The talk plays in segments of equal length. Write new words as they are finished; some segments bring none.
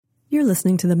You're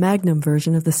listening to the Magnum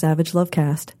version of the Savage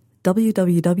Lovecast.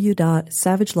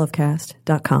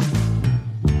 www.savagelovecast.com.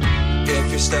 If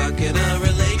you're stuck in a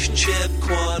relationship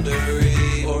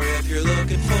quandary, or if you're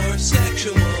looking for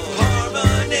sexual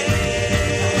harmony,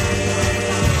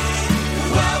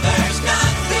 well, there's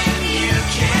nothing you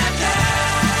can't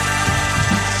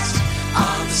ask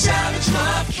on the Savage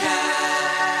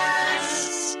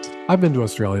Lovecast. I've been to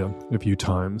Australia a few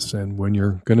times, and when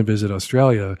you're going to visit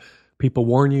Australia, people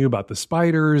warn you about the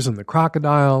spiders and the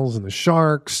crocodiles and the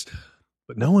sharks,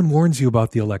 but no one warns you about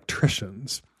the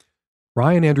electricians.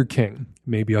 Ryan Andrew King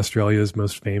may be Australia's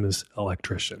most famous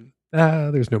electrician.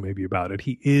 There's no maybe about it.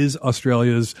 He is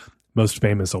Australia's most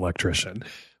famous electrician.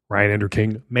 Ryan Andrew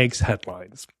King makes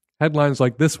headlines. Headlines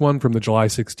like this one from the July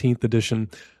 16th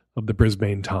edition of the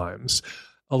Brisbane Times.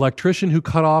 Electrician who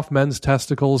cut off men's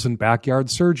testicles in backyard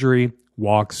surgery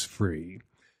walks free.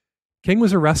 King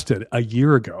was arrested a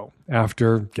year ago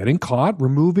after getting caught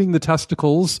removing the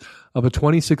testicles of a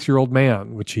 26-year-old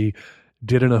man, which he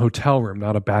did in a hotel room,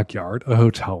 not a backyard, a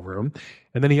hotel room.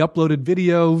 And then he uploaded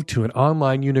video to an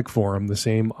online eunuch forum, the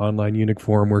same online eunuch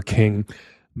forum where King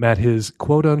met his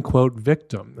quote-unquote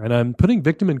victim. And I'm putting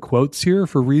victim in quotes here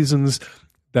for reasons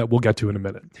that we'll get to in a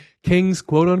minute. King's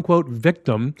quote-unquote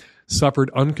victim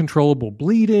suffered uncontrollable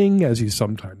bleeding, as you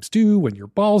sometimes do when your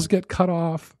balls get cut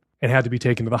off, and had to be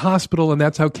taken to the hospital, and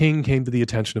that's how King came to the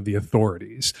attention of the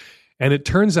authorities. And it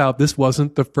turns out this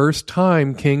wasn't the first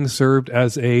time King served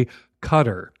as a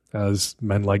cutter, as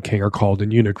men like King are called in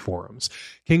eunuch forums.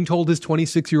 King told his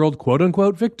 26-year-old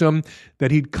quote-unquote victim that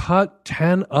he'd cut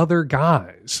 10 other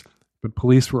guys, but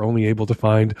police were only able to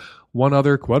find one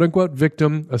other quote-unquote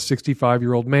victim, a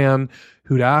 65-year-old man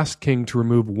who'd asked King to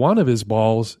remove one of his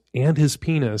balls and his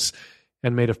penis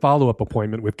and made a follow-up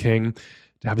appointment with King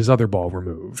to have his other ball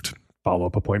removed.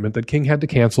 Follow-up appointment that King had to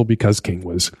cancel because King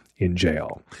was in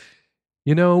jail.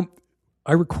 You know,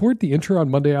 I record the intro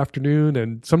on Monday afternoon,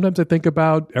 and sometimes I think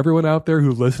about everyone out there who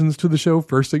listens to the show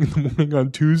first thing in the morning on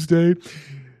Tuesday.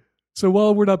 So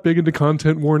while we're not big into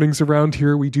content warnings around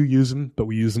here, we do use them, but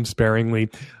we use them sparingly.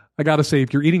 I gotta say,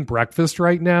 if you're eating breakfast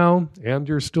right now and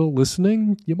you're still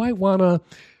listening, you might want to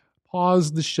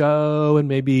pause the show and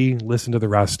maybe listen to the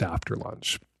rest after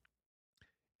lunch.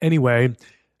 Anyway,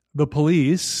 the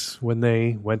police, when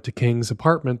they went to King's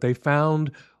apartment, they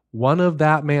found one of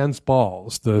that man's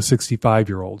balls, the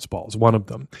 65-year-old's balls, one of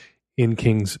them, in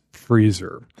King's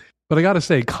freezer. But I got to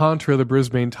say, contra the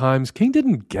Brisbane Times, King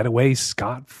didn't get away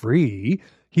scot-free.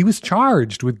 He was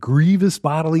charged with grievous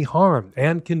bodily harm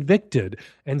and convicted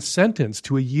and sentenced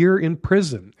to a year in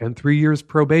prison and 3 years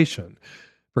probation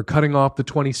for cutting off the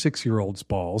 26-year-old's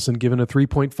balls and given a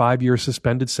 3.5-year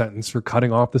suspended sentence for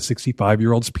cutting off the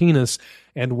 65-year-old's penis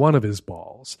and one of his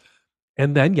balls.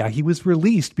 And then, he was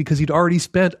released because he'd already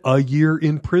spent a year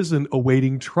in prison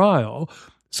awaiting trial.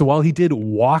 So while he did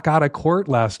walk out of court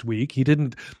last week, he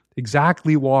didn't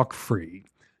exactly walk free.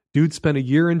 Dude spent a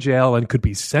year in jail and could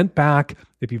be sent back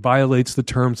if he violates the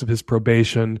terms of his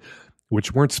probation,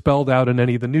 which weren't spelled out in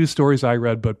any of the news stories I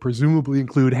read, but presumably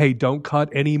include, hey, don't cut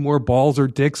any more balls or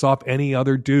dicks off any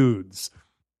other dudes.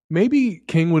 Maybe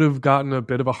King would have gotten a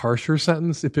bit of a harsher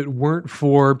sentence if it weren't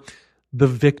for the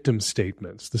victim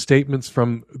statements, the statements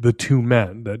from the two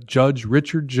men that Judge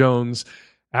Richard Jones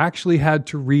actually had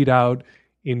to read out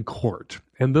in court.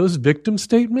 And those victim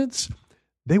statements,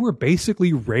 they were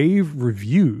basically rave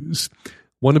reviews.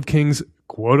 One of King's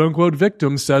quote-unquote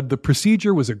victims said the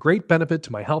procedure was a great benefit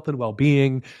to my health and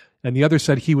well-being, and the other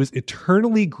said he was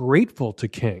eternally grateful to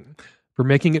King for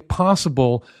making it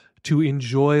possible to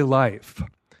enjoy life.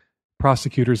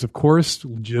 Prosecutors, of course,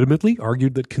 legitimately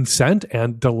argued that consent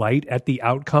and delight at the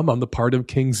outcome on the part of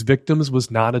King's victims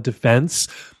was not a defense.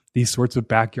 These sorts of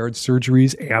backyard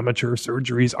surgeries, amateur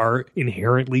surgeries, are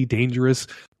inherently dangerous.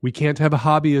 We can't have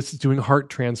hobbyists doing heart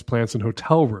transplants in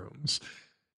hotel rooms.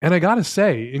 And I gotta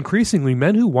say, increasingly,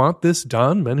 men who want this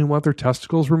done, men who want their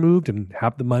testicles removed and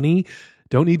have the money,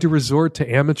 don't need to resort to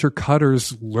amateur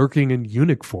cutters lurking in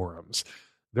eunuch forums.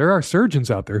 There are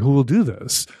surgeons out there who will do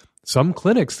this. Some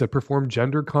clinics that perform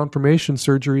gender confirmation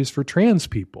surgeries for trans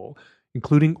people,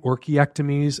 including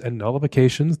orchiectomies and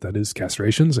nullifications, that is,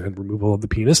 castrations and removal of the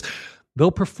penis, they'll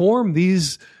perform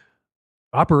these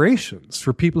operations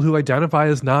for people who identify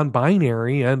as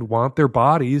non-binary and want their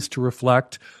bodies to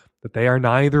reflect that they are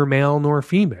neither male nor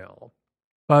female.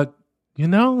 But,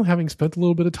 having spent a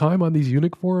little bit of time on these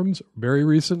eunuch forums very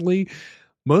recently,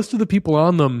 most of the people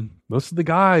on them, most of the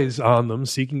guys on them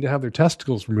seeking to have their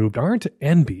testicles removed aren't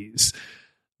NBs.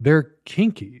 They're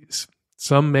kinkies.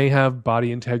 Some may have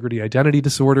body integrity identity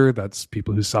disorder. That's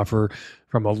people who suffer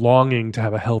from a longing to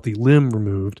have a healthy limb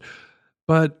removed.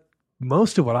 But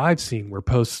most of what I've seen were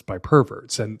posts by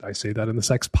perverts. And I say that in the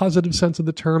sex positive sense of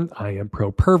the term. I am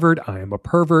pro-pervert. I am a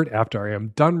pervert. After I am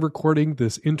done recording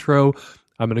this intro,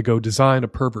 I'm going to go design a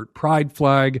pervert pride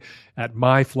flag at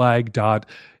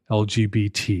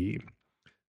myflag.lgbt.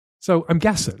 So I'm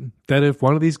guessing that if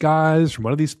one of these guys from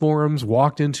one of these forums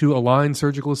walked into Align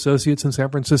Surgical Associates in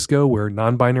San Francisco, where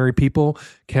non-binary people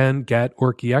can get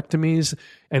orchiectomies,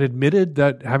 and admitted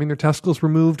that having their testicles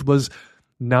removed was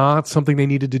not something they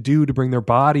needed to do to bring their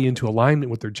body into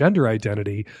alignment with their gender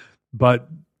identity, but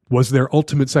was their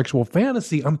ultimate sexual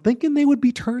fantasy, I'm thinking they would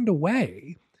be turned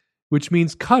away, which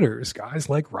means cutters, guys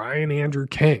like Ryan Andrew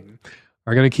King,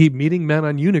 are going to keep meeting men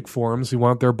on eunuch forums who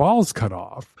want their balls cut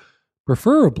off,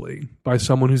 preferably by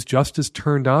someone who's just as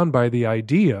turned on by the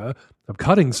idea of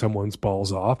cutting someone's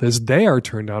balls off as they are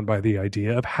turned on by the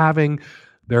idea of having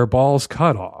their balls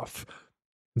cut off.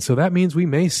 And so that means we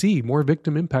may see more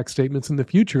victim impact statements in the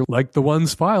future, like the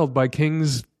ones filed by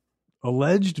King's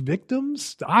alleged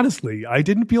victims. Honestly, I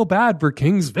didn't feel bad for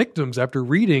King's victims after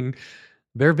reading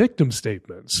their victim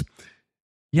statements.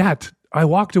 Yet, I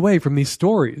walked away from these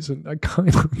stories, and I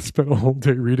kind of spent a whole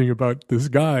day reading about this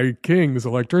guy, King, this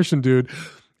electrician dude.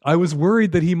 I was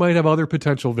worried that he might have other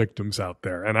potential victims out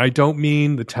there. And I don't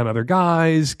mean the 10 other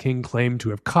guys King claimed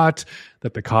to have cut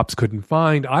that the cops couldn't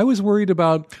find. I was worried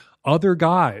about other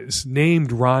guys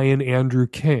named Ryan Andrew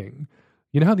King.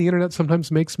 You know how the internet sometimes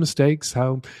makes mistakes?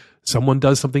 How someone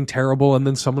does something terrible and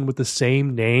then someone with the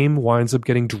same name winds up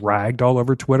getting dragged all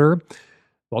over Twitter?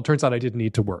 Well, it turns out I didn't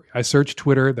need to worry. I searched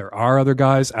Twitter. There are other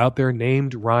guys out there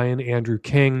named Ryan Andrew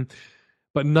King,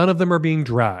 but none of them are being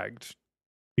dragged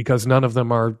because none of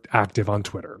them are active on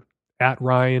Twitter. At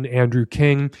Ryan Andrew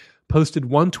King posted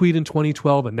one tweet in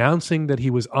 2012 announcing that he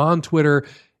was on Twitter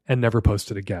and never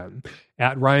posted again.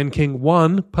 At Ryan King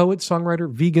 1, poet, songwriter,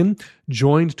 vegan,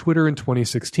 joined Twitter in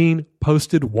 2016,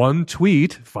 posted one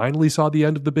tweet, finally saw the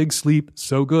end of the big sleep,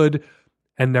 so good,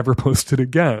 and never posted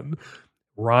again.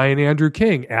 Ryan Andrew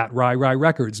King, at Rai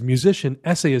Records, musician,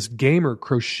 essayist, gamer,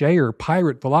 crocheter,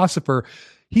 pirate, philosopher.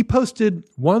 He posted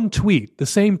one tweet, the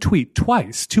same tweet,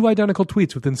 twice, two identical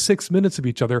tweets within 6 minutes of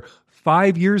each other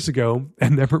 5 years ago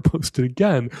and never posted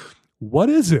again. What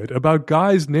is it about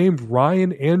guys named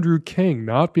Ryan Andrew King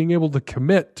not being able to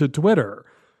commit to Twitter?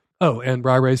 Oh, and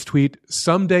Rai's tweet,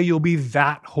 someday you'll be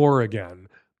that whore again,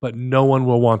 but no one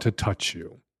will want to touch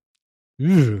you.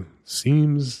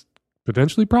 Seems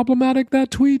potentially problematic, that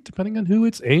tweet, depending on who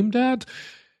it's aimed at.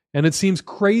 And it seems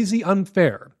crazy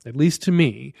unfair, at least to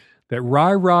me, that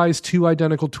Rai's two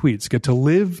identical tweets get to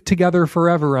live together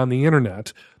forever on the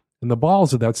internet, and the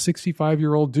balls of that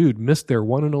 65-year-old dude missed their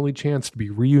one and only chance to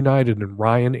be reunited in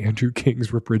Ryan Andrew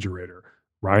King's refrigerator.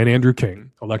 Ryan Andrew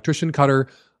King, electrician cutter,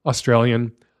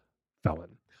 Australian felon.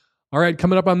 All right,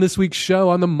 coming up on this week's show,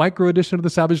 on the micro edition of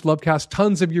the Savage Lovecast,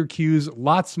 tons of your Qs,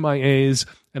 lots of my As,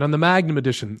 and on the Magnum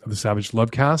edition of the Savage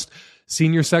Lovecast,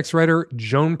 senior sex writer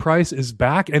Joan Price is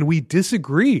back, and we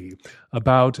disagree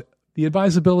about the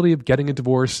advisability of getting a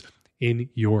divorce in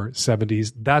your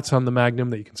 70s. That's on the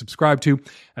Magnum that you can subscribe to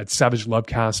at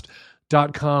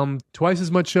savagelovecast.com. Twice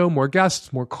as much show, more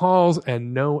guests, more calls,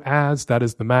 and no ads. That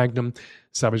is the Magnum,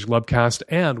 Savage Lovecast.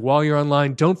 And while you're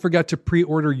online, don't forget to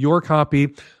pre-order your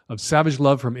copy of Savage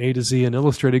Love from A to Z, an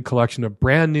illustrated collection of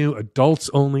brand new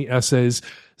adults-only essays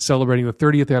celebrating the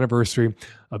 30th anniversary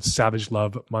of Savage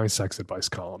Love, my sex advice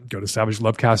column. Go to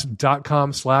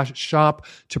savagelovecast.com/shop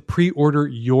to pre-order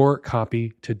your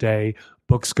copy today.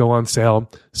 Books go on sale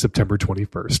September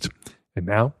 21st. And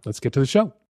now, let's get to the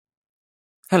show.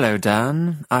 Hello,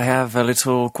 Dan. I have a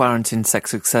little quarantine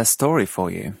sex success story for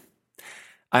you.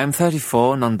 I am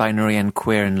 34, non-binary and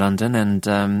queer in London, and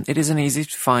it isn't easy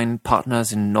to find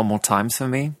partners in normal times for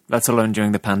me, let alone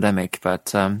during the pandemic,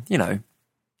 but,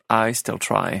 I still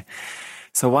try.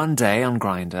 So one day on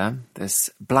Grindr, this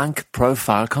blank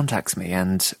profile contacts me,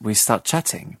 and we start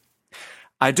chatting.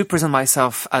 I do present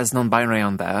myself as non-binary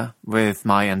on there, with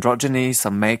my androgyny,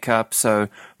 some makeup, so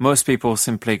most people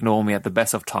simply ignore me at the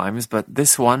best of times, but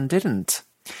this one didn't.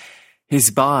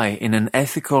 He's bi in an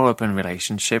ethical open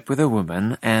relationship with a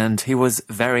woman, and he was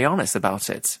very honest about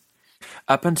it.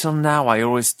 Up until now, I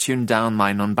always tune down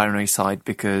my non-binary side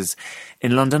because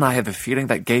in London I have a feeling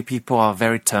that gay people are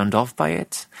very turned off by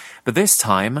it. But this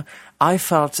time, I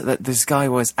felt that this guy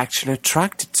was actually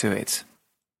attracted to it.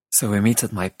 So we meet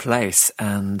at my place,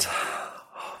 and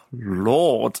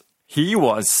Lord, he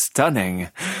was stunning.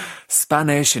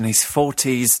 Spanish, in his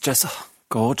 40s, just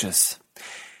gorgeous.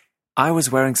 I was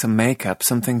wearing some makeup,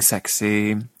 something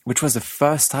sexy, which was the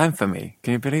first time for me.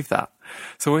 Can you believe that?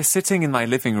 So we're sitting in my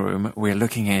living room, we're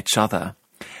looking at each other,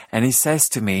 and he says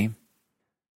to me,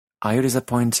 "Are you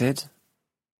disappointed?"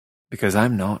 because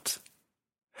I'm not.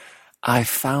 I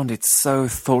found it so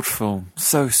thoughtful,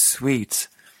 so sweet,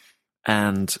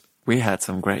 and we had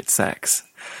some great sex.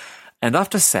 And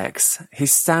after sex,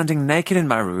 he's standing naked in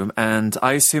my room, and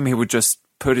I assume he would just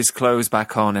put his clothes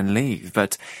back on and leave,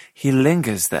 but he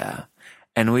lingers there,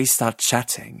 and we start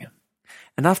chatting.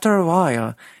 And after a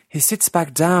while, he sits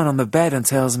back down on the bed and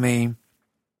tells me,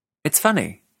 "It's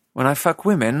funny, when I fuck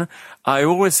women, I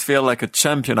always feel like a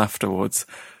champion afterwards.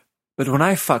 But when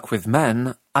I fuck with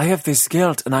men, I have this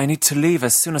guilt and I need to leave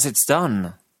as soon as it's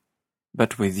done.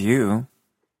 But with you,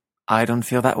 I don't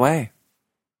feel that way.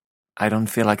 I don't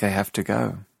feel like I have to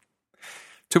go."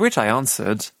 To which I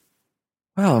answered,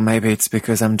 "Well, maybe it's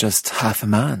because I'm just half a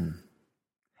man."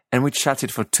 And we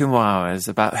chatted for 2 more hours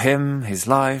about him, his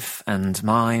life, and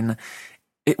mine.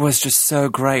 It was just so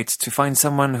great to find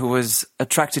someone who was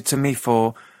attracted to me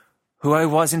for who I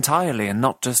was entirely and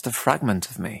not just a fragment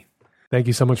of me. Thank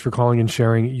you so much for calling and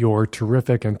sharing your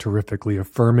terrific and terrifically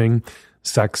affirming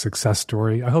sex success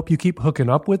story. I hope you keep hooking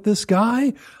up with this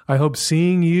guy. I hope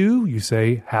seeing you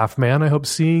say half man, I hope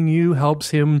seeing you helps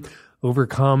him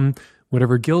overcome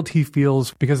whatever guilt he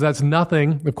feels, because that's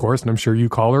nothing, of course, and I'm sure you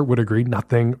caller would agree,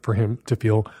 nothing for him to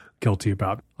feel guilty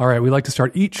about. All right, we like to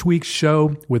start each week's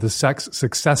show with a sex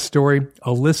success story,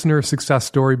 a listener success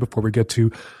story before we get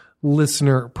to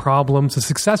listener problems. A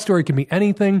success story can be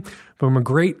anything from a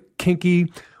great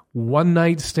kinky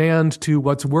one-night stand to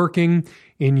what's working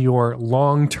in your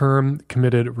long-term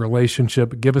committed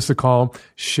relationship. Give us a call,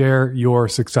 share your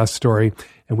success story,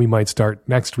 and we might start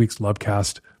next week's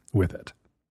Lovecast with it.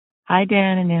 Hi,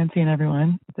 Dan and Nancy and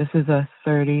everyone. This is a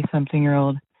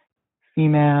 30-something-year-old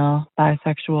female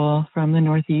bisexual from the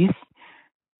Northeast.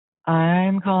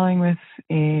 I'm calling with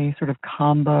a sort of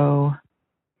combo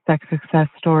sex success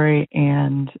story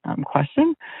and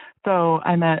question. So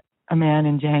I met a man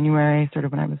in January, sort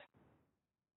of when I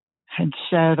had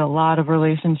shed a lot of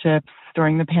relationships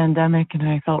during the pandemic, and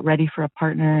I felt ready for a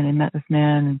partner, and I met this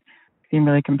man and seemed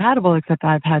really compatible, except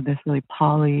I've had this really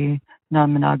poly,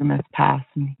 non-monogamous past,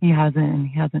 and he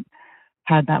hasn't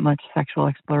had that much sexual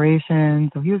exploration.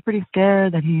 So he was pretty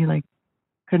scared that he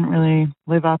couldn't really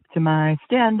live up to my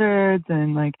standards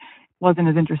and wasn't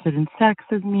as interested in sex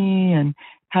as me, and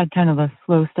had kind of a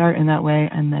slow start in that way.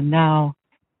 And then now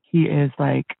he is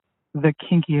the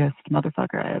kinkiest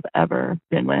motherfucker I have ever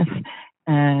been with.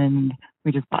 And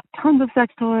we just bought tons of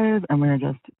sex toys, and we're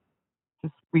just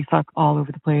we fuck all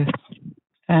over the place.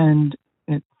 And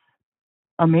it's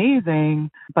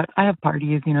amazing. But I have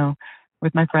parties,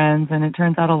 with my friends, and it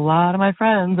turns out a lot of my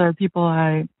friends are people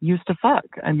I used to fuck.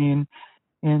 I mean,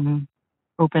 in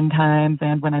open times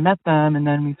and when I met them, and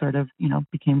then we sort of,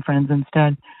 became friends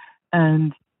instead.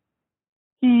 And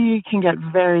he can get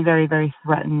very, very, very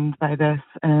threatened by this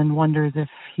and wonders if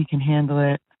he can handle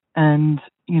it. And,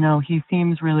 he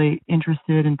seems really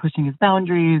interested in pushing his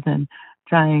boundaries and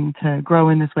trying to grow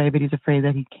in this way, but he's afraid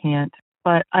that he can't.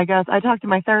 But I guess I talked to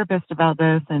my therapist about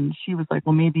this, and she was like,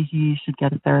 well, maybe he should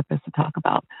get a therapist to talk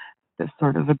about this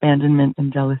sort of abandonment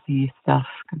and jealousy stuff,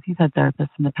 because he's had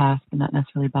therapists in the past, but not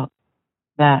necessarily about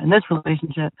that in this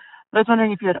relationship. But I was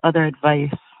wondering if you had other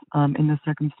advice in this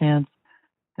circumstance.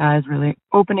 Guys really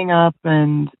opening up,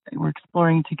 and we're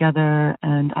exploring together,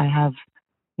 and I have,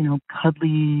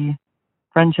 cuddly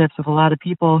friendships with a lot of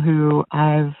people who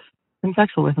I've been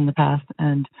sexual with in the past,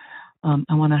 and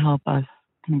I want to help us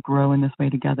kind of grow in this way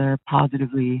together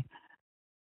positively.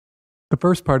 The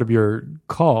first part of your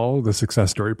call, the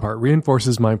success story part,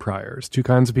 reinforces my priors. 2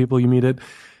 kinds of people you meet at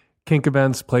kink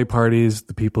events, play parties,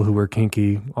 the people who were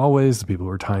kinky always, the people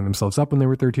who were tying themselves up when they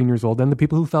were 13 years old, and the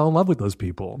people who fell in love with those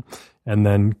people. And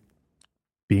then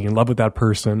being in love with that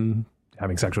person,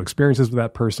 having sexual experiences with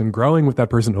that person, growing with that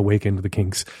person, awaken to the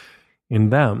kinks in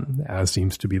them, as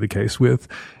seems to be the case with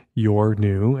your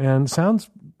new and sounds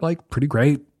like pretty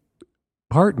great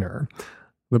partner.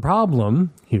 The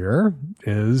problem here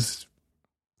is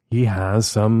he has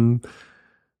some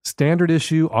standard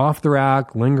issue, off the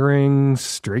rack, lingering,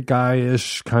 straight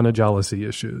guy-ish kind of jealousy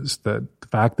issues. That the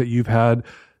fact that you've had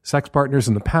sex partners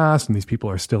in the past and these people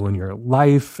are still in your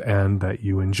life and that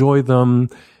you enjoy them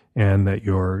and that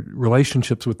your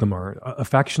relationships with them are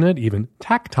affectionate, even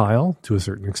tactile to a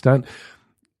certain extent,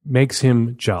 makes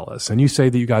him jealous. And you say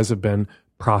that you guys have been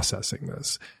processing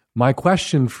this. My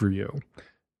question for you,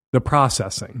 the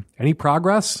processing, any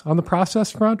progress on the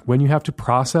process front when you have to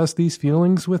process these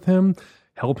feelings with him,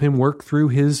 help him work through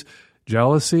his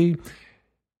jealousy?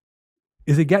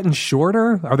 Is it getting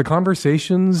shorter? Are the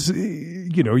conversations,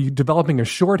 you developing a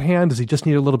shorthand? Does he just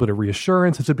need a little bit of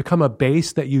reassurance? Has it become a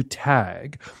base that you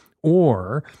tag?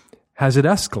 Or has it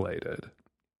escalated?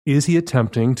 Is he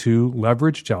attempting to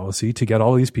leverage jealousy to get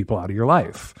all these people out of your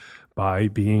life by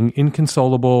being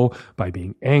inconsolable, by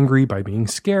being angry, by being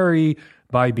scary,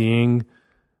 by being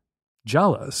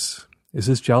jealous? Is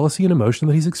this jealousy an emotion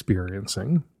that he's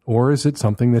experiencing, or is it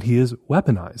something that he is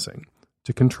weaponizing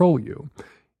to control you?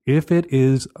 If it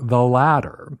is the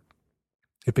latter,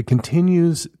 if it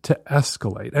continues to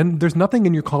escalate, and there's nothing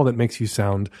in your call that makes you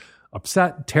sound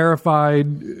upset,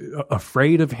 terrified,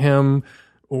 afraid of him,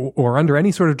 or under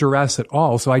any sort of duress at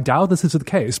all. So I doubt this is the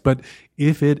case. But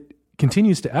if it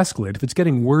continues to escalate, if it's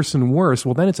getting worse and worse,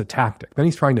 well, then it's a tactic. Then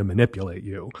he's trying to manipulate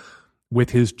you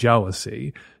with his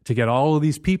jealousy to get all of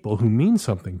these people who mean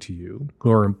something to you, who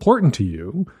are important to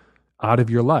you, out of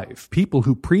your life. People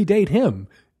who predate him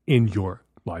in your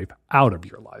life, out of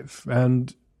your life.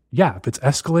 And yeah, if it's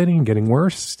escalating and getting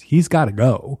worse, he's got to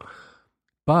go.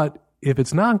 But if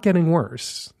it's not getting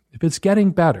worse, if it's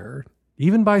getting better,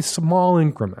 even by small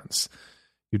increments,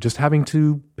 you're just having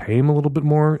to pay him a little bit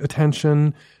more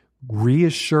attention,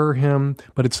 reassure him.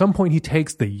 But at some point, he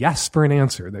takes the yes for an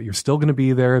answer, that you're still going to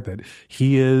be there, that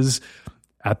he is,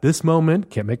 at this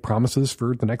moment, can't make promises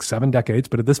for the next 7 decades,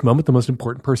 but at this moment, the most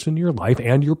important person in your life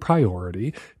and your priority.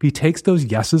 If he takes those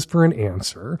yeses for an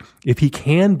answer, if he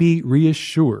can be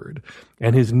reassured,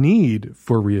 and his need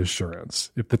for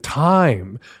reassurance, if the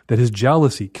time that his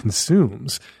jealousy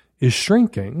consumes is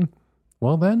shrinking,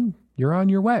 well, then you're on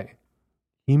your way.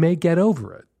 He may get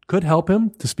over it. Could help him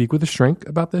to speak with a shrink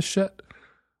about this shit,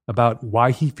 about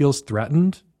why he feels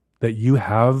threatened that you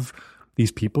have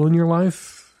these people in your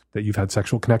life that you've had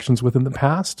sexual connections with in the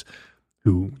past,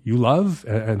 who you love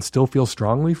and still feel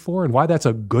strongly for, and why that's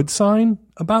a good sign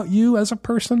about you as a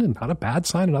person and not a bad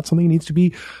sign and not something he needs to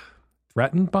be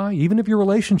threatened by. Even if your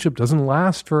relationship doesn't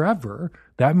last forever,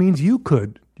 that means he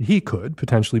could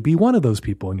potentially be one of those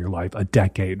people in your life a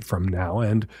decade from now.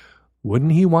 And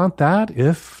wouldn't he want that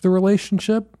if the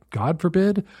relationship, God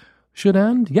forbid, should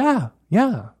end? Yeah.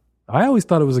 I always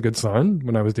thought it was a good sign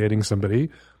when I was dating somebody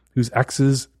whose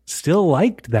exes still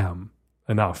liked them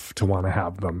enough to want to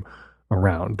have them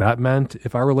around. That meant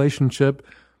if our relationship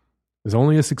was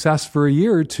only a success for a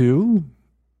year or two,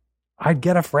 I'd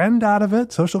get a friend out of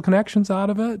it, social connections out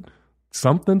of it,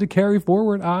 something to carry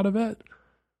forward out of it.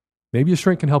 Maybe a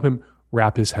shrink can help him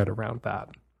wrap his head around that.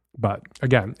 But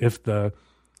again, if the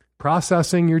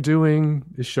processing you're doing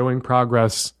is showing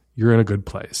progress, you're in a good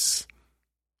place.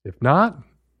 If not,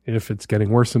 if it's getting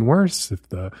worse and worse, if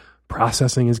the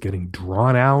processing is getting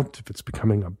drawn out, if it's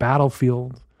becoming a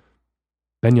battlefield,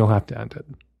 then you'll have to end it.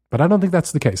 But I don't think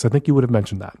that's the case. I think you would have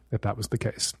mentioned that if that was the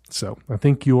case. So I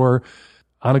think you're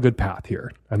on a good path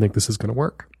here. I think this is going to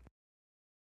work.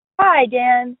 Hi,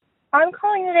 Dan. I'm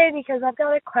calling today because I've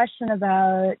got a question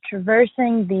about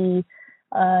traversing the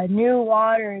new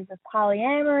waters of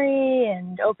polyamory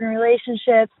and open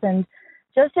relationships, and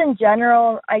just in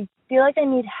general, I feel like I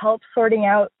need help sorting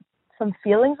out some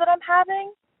feelings that I'm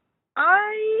having.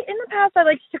 In the past, I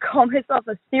liked to call myself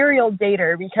a serial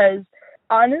dater because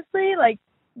honestly, like,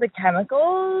 the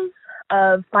chemicals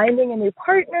of finding a new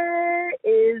partner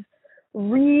is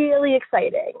really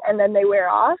exciting, and then they wear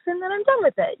off and then I'm done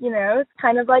with it. You know, it's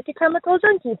kind of like a chemical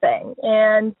junkie thing,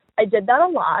 and I did that a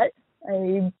lot.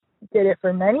 I did it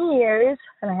for many years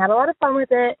and I had a lot of fun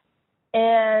with it,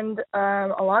 and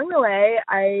along the way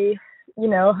I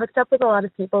hooked up with a lot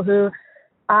of people who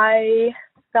I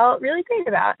felt really great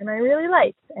about and I really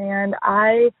liked, and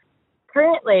I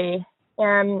currently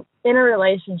am in a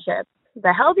relationship,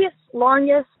 the healthiest,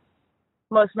 longest,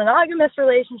 most monogamous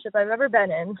relationship I've ever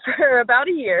been in for about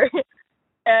a year.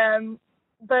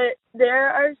 But there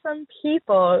are some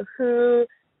people who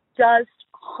just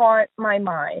haunt my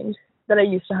mind that I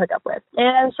used to hook up with.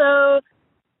 And so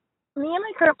me and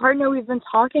my current partner, we've been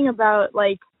talking about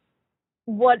like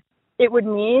what it would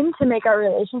mean to make our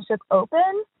relationship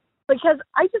open, because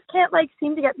I just can't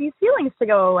seem to get these feelings to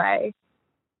go away.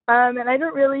 And I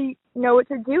don't really know what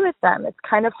to do with them. It's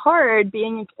kind of hard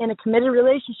being in a committed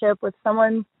relationship with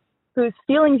someone whose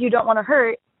feelings you don't want to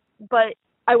hurt, but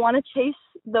I want to chase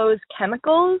those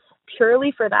chemicals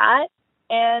purely for that.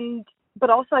 But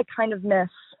also I kind of miss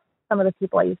some of the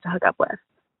people I used to hook up with.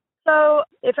 So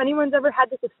if anyone's ever had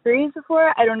this experience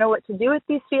before, I don't know what to do with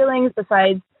these feelings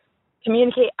besides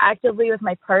communicate actively with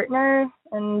my partner,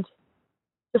 and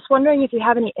just wondering if you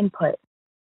have any input.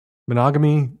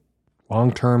 Monogamy,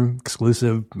 long-term,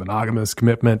 exclusive, monogamous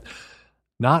commitment,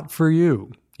 not for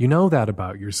you. You know that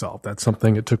about yourself. That's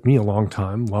something it took me a long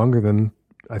time, longer than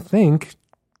I think,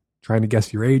 trying to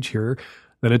guess your age here,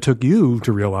 that it took you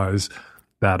to realize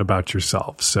that about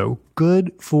yourself. So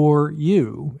good for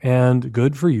you, and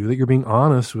good for you that you're being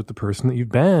honest with the person that you've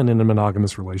been in a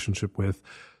monogamous relationship with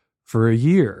for a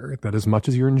year, that as much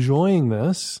as you're enjoying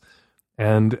this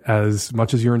and as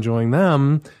much as you're enjoying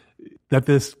them, that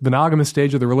this monogamous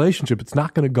stage of the relationship, it's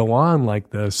not going to go on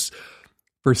like this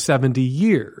for 70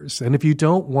 years. And if you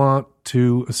don't want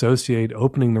to associate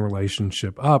opening the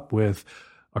relationship up with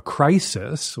a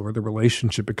crisis or the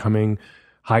relationship becoming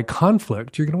high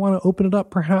conflict, you're going to want to open it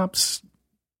up perhaps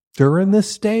during this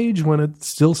stage when it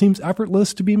still seems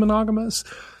effortless to be monogamous,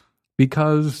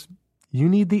 because you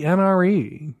need the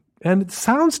NRE. And it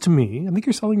sounds to me, I think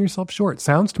you're selling yourself short. It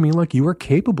sounds to me like you are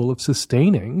capable of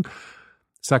sustaining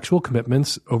sexual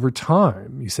commitments over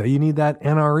time. You say you need that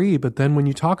NRE, but then when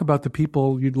you talk about the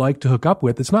people you'd like to hook up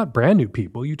with, it's not brand new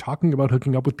people. You're talking about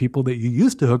hooking up with people that you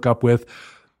used to hook up with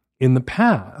in the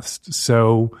past.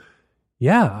 So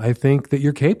yeah, I think that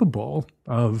you're capable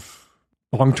of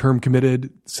long-term committed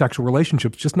sexual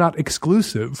relationships, just not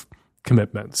exclusive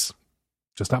commitments,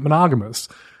 just not monogamous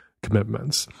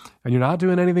commitments. And you're not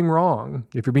doing anything wrong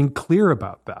if you're being clear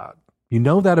about that. You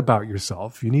know that about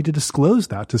yourself. You need to disclose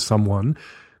that to someone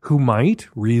who might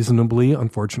reasonably,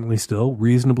 unfortunately still,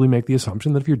 reasonably make the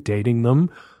assumption that if you're dating them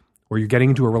or you're getting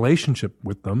into a relationship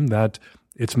with them, that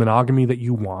it's monogamy that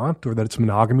you want or that it's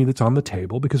monogamy that's on the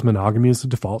table, because monogamy is the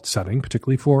default setting,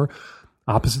 particularly for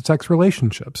opposite sex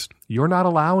relationships. You're not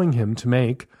allowing him to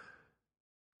make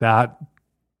that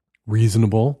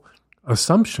reasonable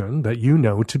assumption that you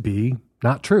know to be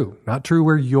not true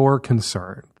where you're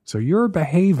concerned. So you're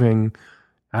behaving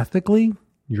ethically,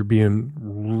 you're being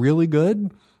really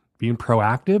good, being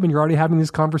proactive, and you're already having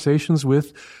these conversations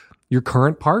with your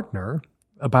current partner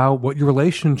about what your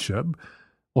relationship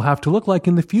will have to look like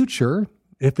in the future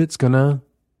if it's going to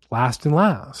last and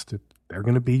last, if they're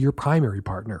going to be your primary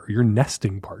partner or your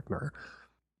nesting partner.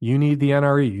 You need the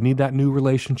NRE. You need that new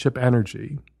relationship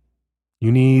energy.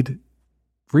 You need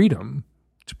freedom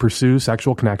to pursue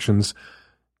sexual connections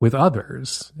with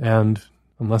others. And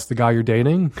unless the guy you're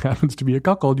dating happens to be a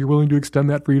cuckold, you're willing to extend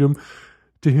that freedom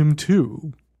to him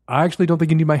too. I actually don't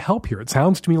think you need my help here. It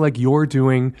sounds to me like you're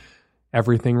doing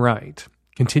everything right.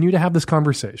 Continue to have this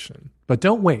conversation, but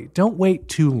don't wait. Don't wait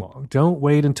too long. Don't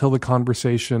wait until the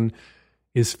conversation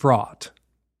is fraught.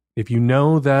 If you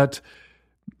know that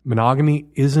monogamy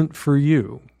isn't for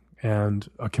you and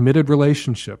a committed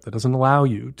relationship that doesn't allow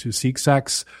you to seek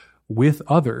sex with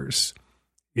others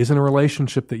isn't a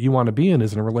relationship that you want to be in,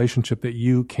 isn't a relationship that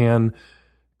you can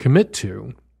commit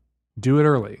to, do it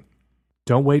early.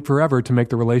 Don't wait forever to make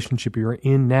the relationship you're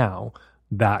in now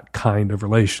that kind of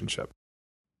relationship.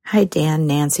 Hi, Dan,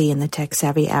 Nancy, and the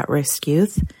tech-savvy at-risk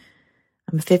youth.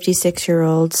 I'm a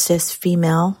 56-year-old cis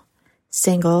female,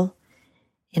 single,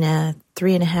 in a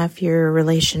 3.5-year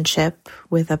relationship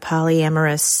with a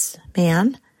polyamorous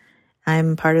man.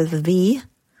 I'm part of the V.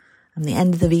 I'm the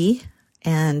end of the V.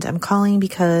 And I'm calling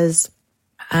because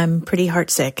I'm pretty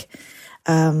heartsick,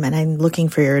 and I'm looking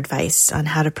for your advice on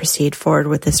how to proceed forward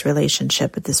with this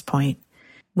relationship at this point.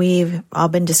 We've all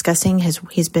been discussing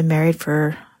he's been married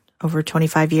for over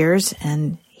 25 years,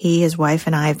 and his wife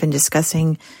and I have been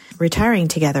discussing retiring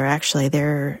together, actually.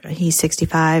 He's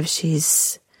 65,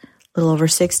 she's a little over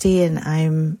 60, and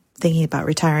I'm thinking about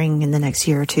retiring in the next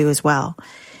year or two as well,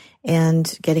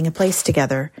 and getting a place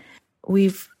together.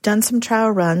 We've done some trial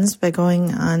runs by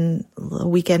going on a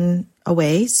weekend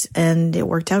aways, and it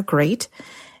worked out great.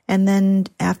 And then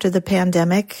after the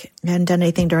pandemic, I hadn't done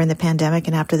anything during the pandemic,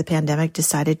 and after the pandemic,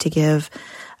 decided to give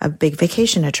a big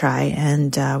vacation a try.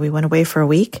 And we went away for a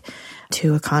week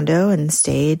to a condo and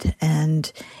stayed, and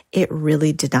it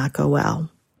really did not go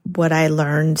well. What I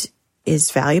learned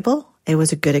is valuable. It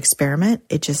was a good experiment.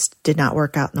 It just did not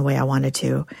work out in the way I wanted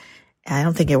to. I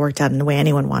don't think it worked out in the way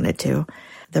anyone wanted to.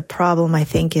 The problem, I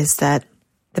think, is that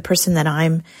the person that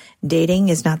I'm dating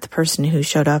is not the person who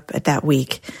showed up at that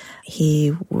week.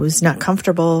 He was not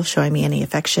comfortable showing me any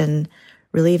affection,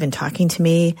 really even talking to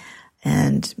me.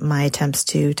 And my attempts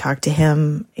to talk to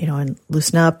him, and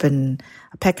loosen up, and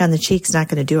a peck on the cheek is not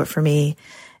going to do it for me.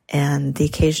 And the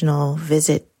occasional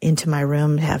visit into my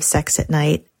room to have sex at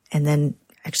night, and then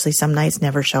actually some nights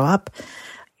never show up,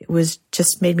 it was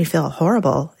just made me feel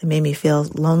horrible. It made me feel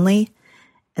lonely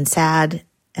and sad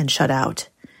and shut out.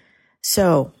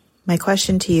 So my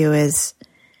question to you is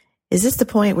this the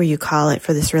point where you call it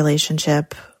for this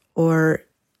relationship, or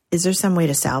is there some way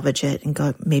to salvage it and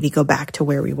go back to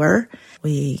where we were?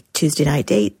 We Tuesday night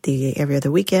date, every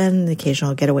other weekend, the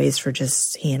occasional getaways for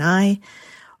just he and I,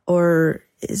 or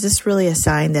is this really a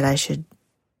sign that I should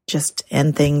just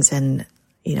end things and,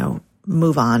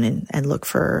 move on and look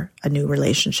for a new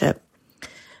relationship? I'm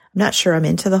not sure I'm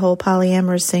into the whole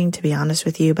polyamorous thing, to be honest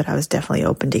with you, but I was definitely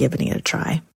open to giving it a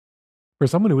try. For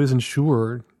someone who isn't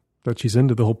sure that she's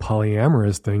into the whole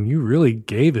polyamorous thing. You really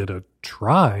gave it a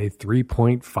try.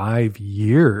 3.5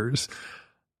 years.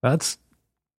 That's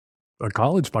a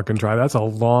college fucking try. That's a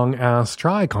long ass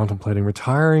try, contemplating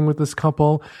retiring with this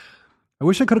couple. I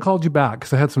wish I could have called you back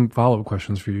because I had some follow-up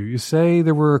questions for you. You say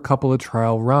there were a couple of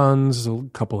trial runs, a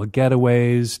couple of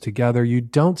getaways together. You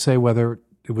don't say whether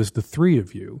it was the three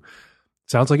of you.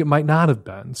 Sounds like it might not have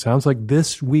been. Sounds like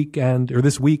this weekend or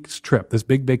this week's trip, this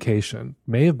big vacation,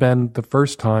 may have been the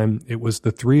first time it was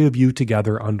the three of you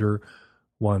together under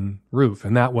one roof.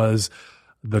 And that was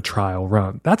the trial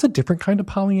run. That's a different kind of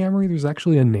polyamory. There's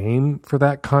actually a name for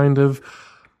that kind of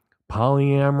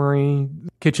polyamory,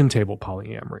 kitchen table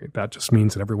polyamory. That just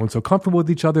means that everyone's so comfortable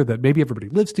with each other that maybe everybody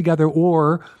lives together,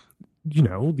 or, you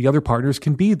know, the other partners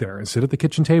can be there and sit at the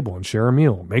kitchen table and share a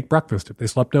meal, make breakfast if they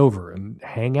slept over, and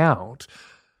hang out.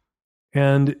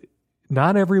 And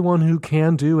not everyone who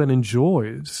can do and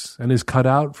enjoys and is cut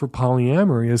out for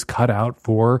polyamory is cut out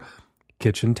for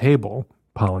kitchen table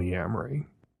polyamory.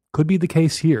 Could be the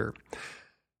case here.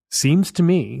 Seems to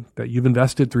me that you've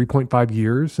invested 3.5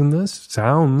 years in this.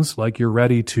 Sounds like you're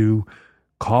ready to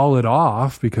call it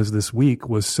off because this week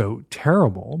was so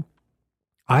terrible.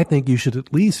 I think you should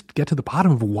at least get to the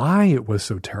bottom of why it was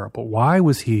so terrible. Why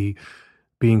was he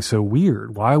being so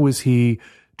weird? Why was he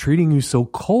treating you so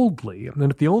coldly? And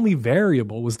if the only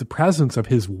variable was the presence of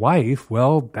his wife,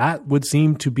 well, that would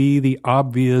seem to be the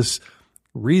obvious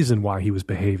reason why he was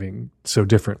behaving so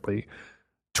differently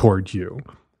toward you.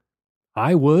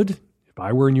 I would, if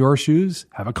I were in your shoes,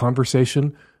 have a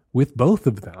conversation with both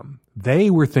of them. They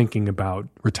were thinking about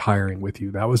retiring with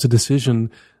you. That was a decision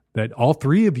that all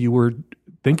three of you were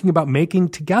thinking about making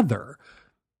together.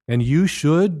 And you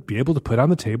should be able to put on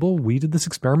the table, we did this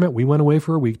experiment, we went away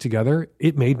for a week together,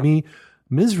 it made me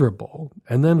miserable.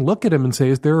 And then look at him and say,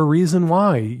 is there a reason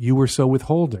why you were so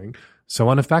withholding, so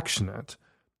unaffectionate?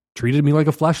 Treated me like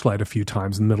a fleshlight a few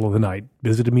times in the middle of the night,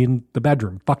 visited me in the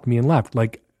bedroom, fucked me and left.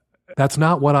 Like, that's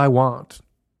not what I want.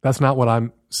 That's not what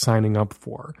I'm signing up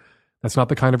for. That's not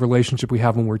the kind of relationship we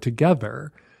have when we're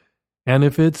together. And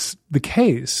if it's the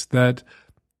case that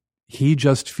he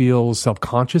just feels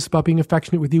self-conscious about being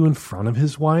affectionate with you in front of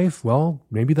his wife, well,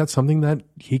 maybe that's something that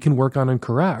he can work on and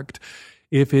correct.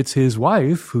 If it's his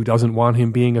wife who doesn't want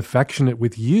him being affectionate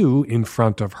with you in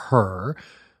front of her,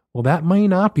 well, that may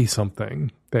not be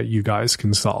something that you guys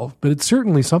can solve. But it's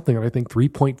certainly something that I think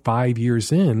 3.5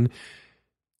 years in,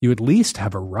 you at least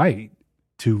have a right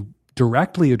to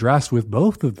directly address with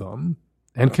both of them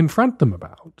and confront them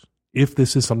about, if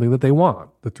this is something that they want,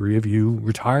 the three of you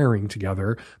retiring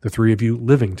together, the three of you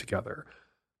living together.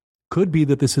 Could be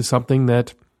that this is something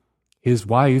that his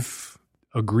wife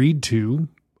agreed to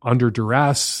under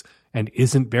duress and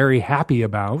isn't very happy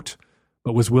about,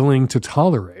 but was willing to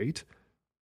tolerate.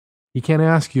 He can't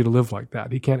ask you to live like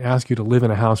that. He can't ask you to live in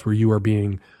a house where you are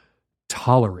being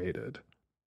tolerated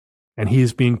and he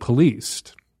is being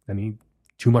policed, and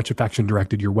too much affection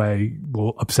directed your way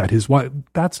will upset his wife.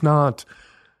 That's not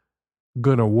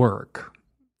going to work.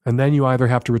 And then you either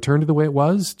have to return to the way it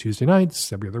was, Tuesday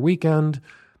nights, every other weekend,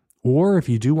 or if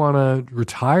you do want to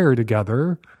retire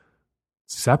together,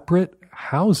 separate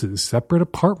houses, separate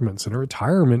apartments in a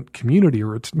retirement community,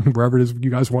 or wherever it is you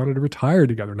guys wanted to retire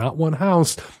together, not one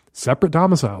house, separate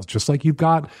domiciles, just like you've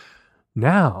got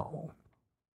now.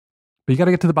 But you got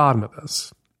to get to the bottom of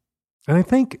this. And I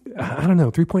think,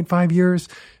 3.5 years,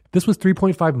 if this was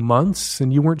 3.5 months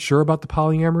and you weren't sure about the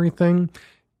polyamory thing,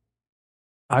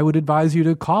 I would advise you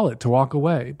to call it, to walk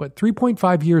away. But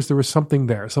 3.5 years, there was something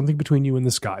there, something between you and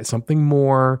this guy, something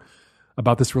more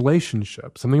about this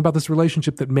relationship, something about this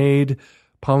relationship that made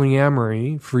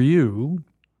polyamory for you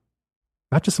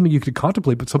not just something you could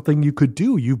contemplate, but something you could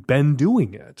do. You've been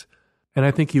doing it. And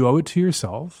I think you owe it to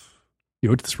yourself, you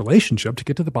owe it to this relationship to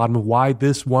get to the bottom of why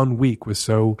this 1 week was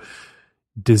so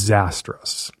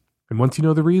disastrous. And once you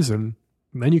know the reason,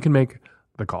 then you can make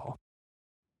the call.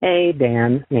 Hey,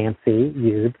 Dan, Nancy,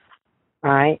 Youth.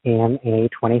 I am a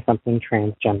 20-something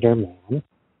transgender man,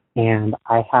 and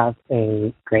I have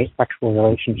a great sexual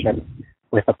relationship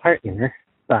with a partner,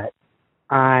 but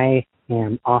I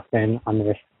am often on the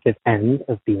restrictive end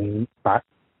of being fucked,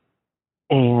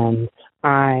 and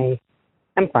I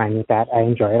am fine with that. I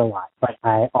enjoy it a lot, but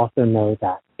I also know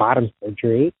that bottom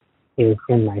surgery is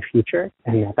in my future,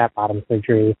 and that bottom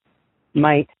surgery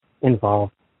might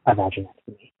involve a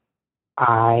vaginectomy.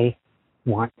 I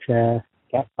want to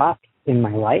get fucked in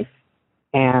my life,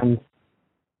 and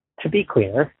to be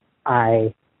clear,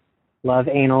 I love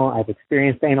anal, I've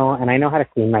experienced anal, and I know how to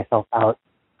clean myself out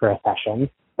for a session,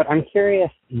 but I'm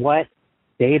curious what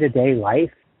day-to-day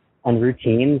life and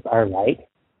routines are like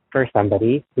for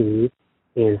somebody who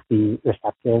is the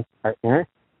receptive partner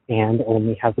and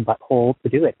only has a butthole to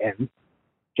do it in.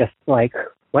 Just like,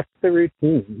 what's the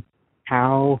routine?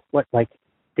 What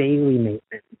daily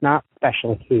maintenance, not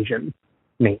special occasion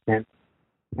maintenance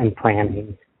and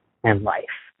planning and life.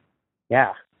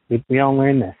 Yeah, we all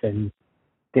learn this in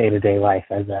day-to-day life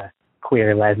as a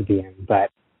queer lesbian, but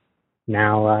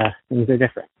now things are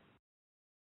different.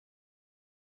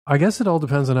 I guess it all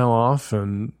depends on how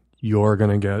often you're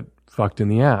going to get fucked in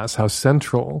the ass, how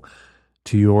central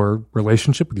to your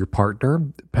relationship with your partner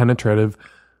penetrative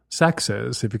sex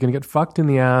is. If you're going to get fucked in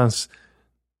the ass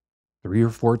 3 or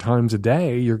 4 times a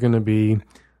day, you're going to be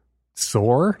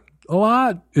sore a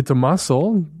lot. It's a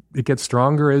muscle. It gets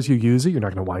stronger as you use it. You're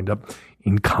not going to wind up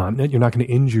incontinent. You're not going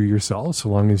to injure yourself so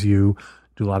long as you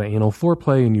do a lot of anal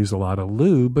foreplay and use a lot of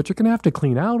lube, but you're going to have to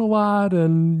clean out a lot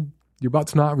and your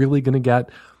butt's not really going to get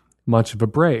much of a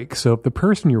break. So if the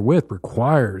person you're with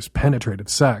requires penetrative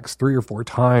sex 3 or 4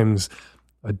 times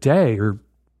a day or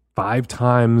 5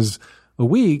 times a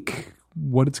week,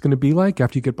 what it's going to be like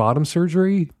after you get bottom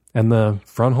surgery and the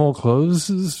front hole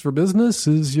closes for business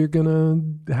is you're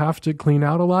going to have to clean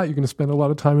out a lot. You're going to spend a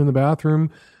lot of time in the bathroom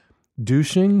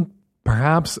douching,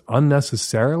 perhaps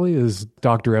unnecessarily, as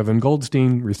Dr. Evan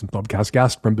Goldstein, recent podcast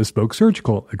guest from Bespoke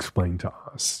Surgical, explained to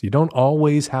us. You don't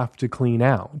always have to clean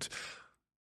out.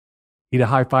 Eat a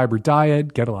high-fiber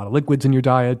diet, get a lot of liquids in your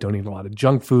diet, don't eat a lot of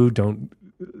junk food, don't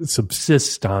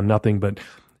subsist on nothing but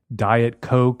Diet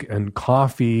Coke and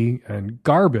coffee and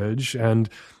garbage. And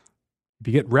if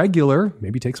you get regular,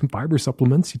 maybe take some fiber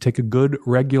supplements, you take a good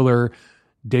regular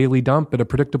daily dump at a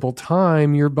predictable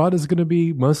time, your butt is going to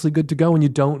be mostly good to go and you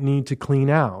don't need to clean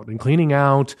out. And cleaning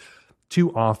out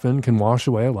too often can wash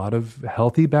away a lot of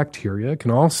healthy bacteria,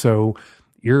 can also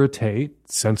irritate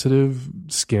sensitive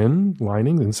skin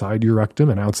linings inside your rectum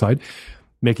and outside,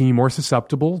 making you more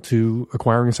susceptible to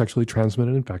acquiring a sexually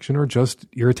transmitted infection or just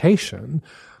irritation.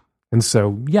 And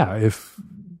so, yeah, if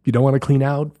you don't want to clean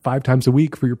out 5 times a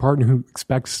week for your partner who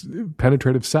expects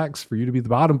penetrative sex for you to be the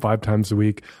bottom 5 times a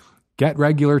week, get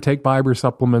regular, take fiber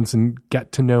supplements, and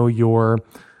get to know your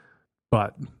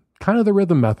butt. Kind of the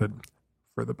rhythm method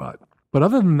for the butt. But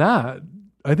other than that,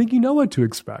 I think you know what to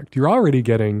expect. You're already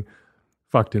getting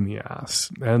fucked in the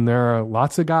ass. And there are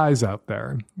lots of guys out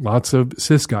there, lots of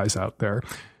cis guys out there,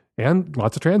 and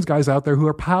lots of trans guys out there who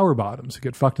are power bottoms, who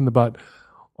get fucked in the butt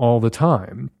all the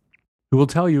time, who will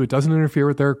tell you it doesn't interfere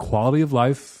with their quality of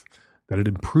life, that it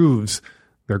improves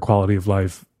their quality of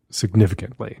life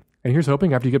significantly. And here's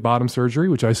hoping after you get bottom surgery,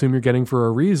 which I assume you're getting for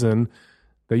a reason,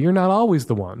 that you're not always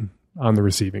the one on the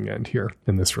receiving end here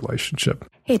in this relationship.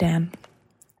 Hey, Dan.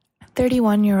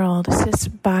 31-year-old cis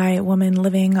bi woman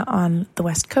living on the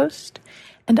West Coast,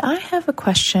 and I have a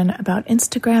question about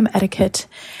Instagram etiquette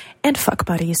and fuck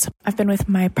buddies. I've been with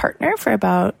my partner for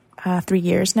about 3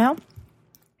 years now,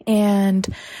 and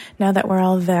now that we're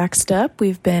all vaxxed up,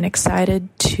 we've been excited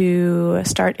to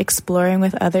start exploring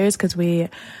with others because we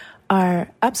are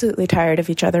absolutely tired of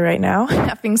each other right now,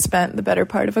 having spent the better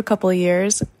part of a couple of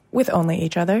years with only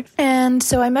each other. And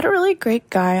so I met a really great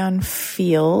guy on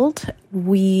Field.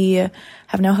 We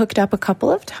have now hooked up a couple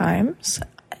of times.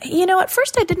 You know, at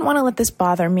first I didn't want to let this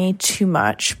bother me too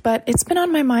much, but it's been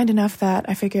on my mind enough that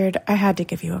I figured I had to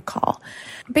give you a call.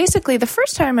 Basically, the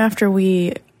first time after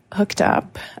we hooked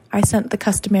up, I sent the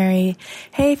customary,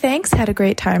 "Hey, thanks, had a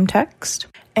great time" text.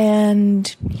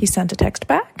 And he sent a text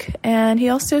back. And he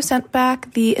also sent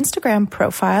back the Instagram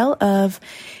profile of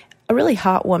a really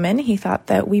hot woman he thought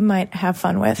that we might have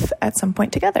fun with at some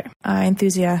point together. I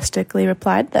enthusiastically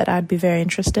replied that I'd be very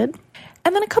interested.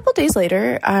 And then a couple days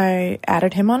later, I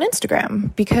added him on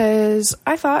Instagram because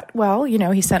I thought, well, you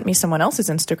know, he sent me someone else's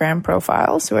Instagram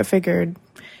profile, so I figured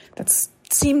that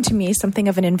seemed to me something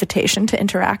of an invitation to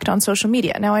interact on social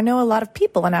media. Now, I know a lot of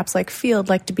people on apps like Field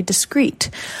like to be discreet.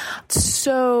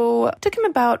 So it took him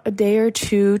about a day or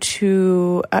two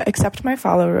to accept my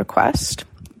follow request.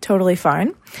 Totally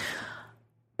fine.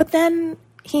 But then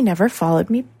he never followed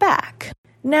me back.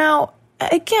 Now,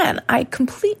 again, I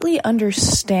completely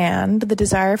understand the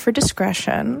desire for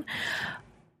discretion,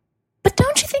 but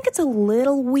don't you think it's a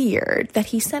little weird that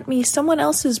he sent me someone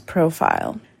else's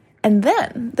profile? And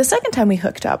then, the second time we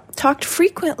hooked up, talked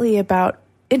frequently about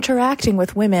interacting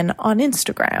with women on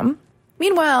Instagram.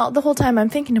 Meanwhile, the whole time I'm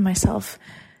thinking to myself,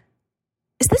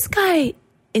 is this guy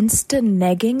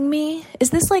insta-negging me? Is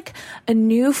this like a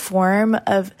new form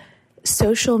of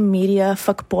social media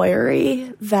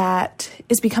fuckboyery that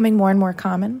is becoming more and more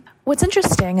common? What's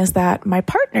interesting is that my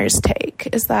partner's take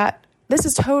is that this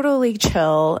is totally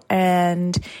chill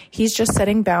and he's just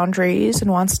setting boundaries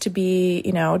and wants to be,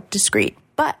 you know, discreet.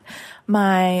 But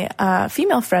my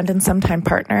female friend and sometime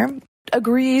partner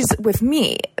agrees with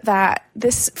me that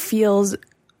this feels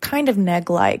kind of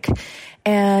neg-like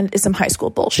and is some high school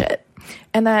bullshit.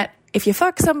 And that if you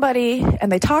fuck somebody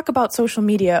and they talk about social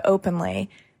media openly,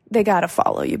 they gotta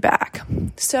follow you back.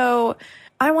 So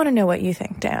I want to know what you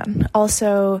think, Dan.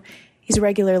 Also, he's a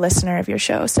regular listener of your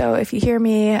show, so if you hear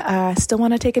me, still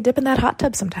want to take a dip in that hot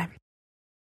tub sometime.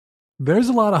 There's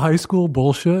a lot of high school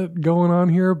bullshit going on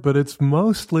here, but it's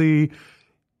mostly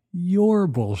your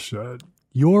bullshit.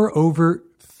 You're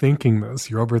overthinking this.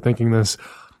 You're overthinking this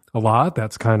a lot.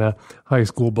 That's kind of high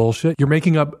school bullshit. You're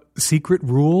making up secret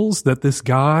rules that this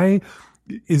guy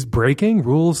is breaking,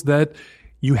 rules that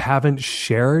you haven't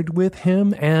shared with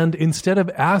him. And instead of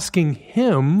asking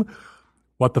him,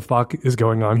 what the fuck is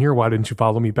going on here? Why didn't you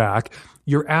follow me back?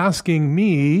 You're asking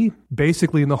me,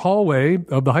 basically in the hallway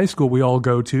of the high school we all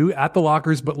go to, at the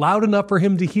lockers, but loud enough for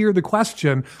him to hear the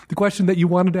question that you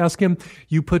wanted to ask him,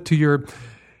 you put to your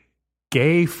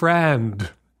gay friend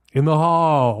in the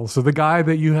hall. So the guy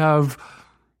that you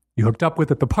hooked up with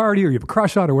at the party or you have a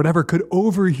crush on or whatever could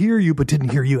overhear you, but didn't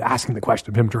hear you asking the question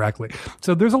of him directly.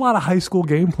 So there's a lot of high school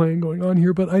game playing going on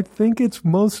here, but I think it's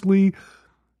mostly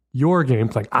your game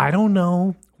playing. I don't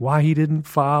know why he didn't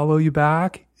follow you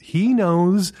back. He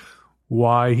knows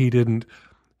why he didn't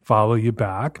follow you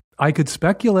back. I could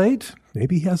speculate.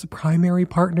 Maybe he has a primary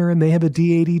partner and they have a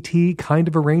DADT kind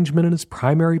of arrangement and his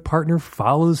primary partner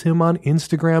follows him on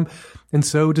Instagram. And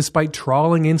so despite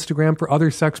trawling Instagram for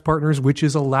other sex partners, which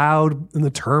is allowed in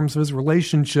the terms of his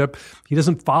relationship, he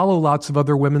doesn't follow lots of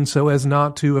other women so as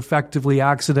not to effectively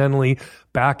accidentally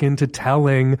back into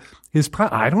telling his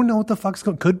I don't know what the fuck's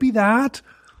going. Could be that.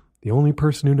 The only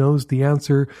person who knows the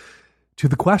answer to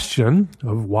the question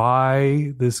of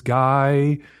why this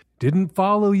guy didn't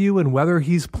follow you and whether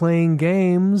he's playing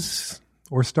games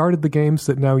or started the games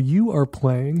that now you are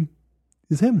playing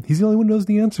is him. He's the only one who knows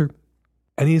the answer.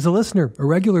 And he's a listener, a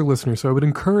regular listener. So I would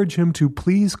encourage him to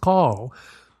please call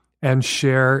and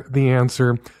share the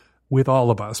answer with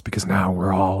all of us because now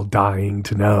we're all dying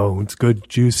to know. It's good,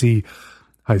 juicy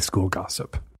high school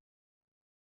gossip.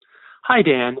 Hi,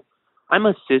 Dan. I'm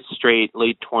a cis, straight,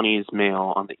 late 20s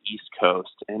male on the East Coast,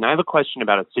 and I have a question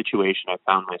about a situation I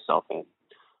found myself in.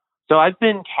 So I've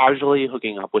been casually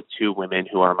hooking up with two women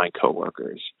who are my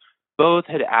coworkers. Both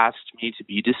had asked me to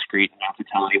be discreet and not to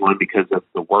tell anyone because of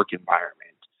the work environment.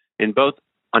 And both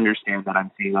understand that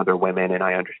I'm seeing other women, and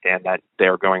I understand that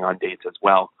they're going on dates as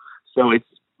well. So it's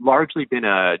largely been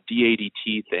a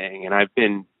DADT thing, and I've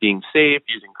been being safe,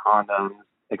 using condoms,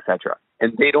 etc.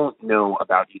 And they don't know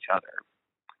about each other.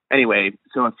 Anyway,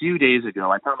 so a few days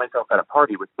ago, I found myself at a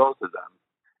party with both of them.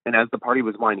 And as the party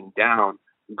was winding down,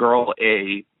 girl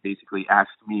A basically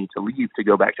asked me to leave to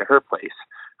go back to her place.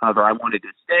 However, I wanted to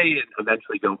stay and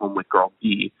eventually go home with girl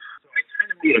B. So I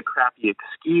kind of made a crappy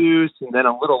excuse. And then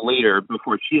a little later,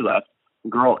 before she left,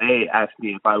 girl A asked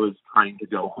me if I was trying to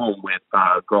go home with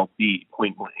girl B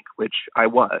point blank, which I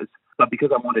was. But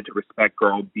because I wanted to respect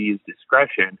girl B's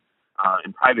discretion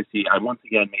and privacy, I once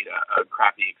again made a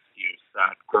crappy excuse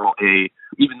that girl A,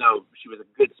 even though she was a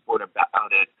good sport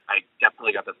about it, I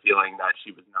definitely got the feeling that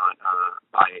she was not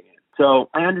buying it.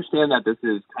 So I understand that this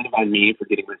is kind of on me for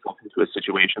getting myself into a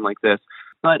situation like this,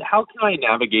 but how can I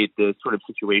navigate this sort of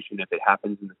situation if it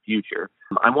happens in the future?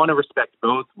 I want to respect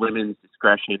both women's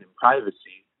discretion and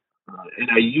privacy,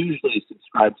 and I usually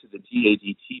subscribe to the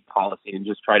DADT policy and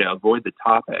just try to avoid the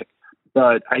topic,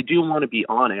 but I do want to be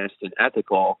honest and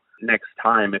ethical next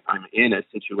time if I'm in a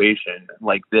situation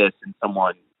like this and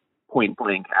someone point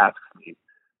blank asks me.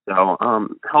 So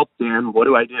help, Dan. What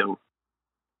do I do?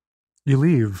 You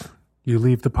leave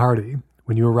the party.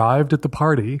 When you arrived at the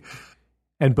party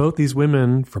and both these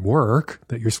women from work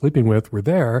that you're sleeping with were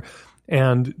there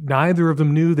and neither of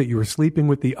them knew that you were sleeping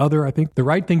with the other, I think the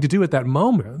right thing to do at that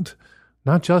moment,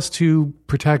 not just to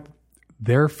protect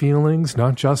their feelings,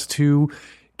 not just to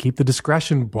keep the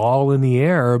discretion ball in the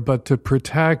air, but to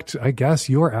protect, I guess,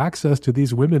 your access to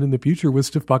these women in the future was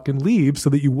to fucking leave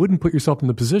so that you wouldn't put yourself in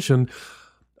the position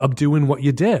of doing what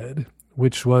you did,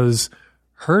 which was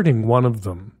hurting one of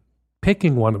them,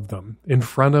 picking one of them in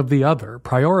front of the other,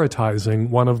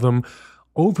 prioritizing one of them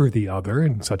over the other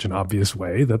in such an obvious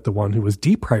way that the one who was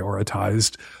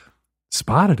deprioritized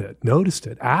spotted it, noticed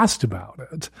it, asked about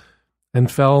it, and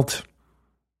felt,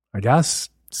 I guess,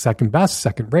 second best,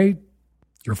 second rate,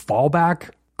 your fallback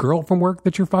girl from work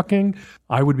that you're fucking.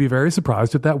 I would be very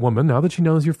surprised if that woman, now that she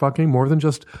knows you're fucking more than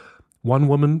just one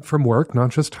woman from work,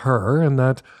 not just her, and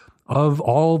that of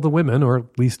all the women, or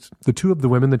at least the two of the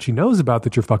women that she knows about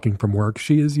that you're fucking from work,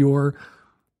 she is your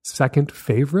second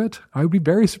favorite. I would be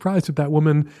very surprised if that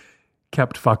woman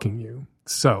kept fucking you.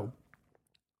 So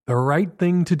The right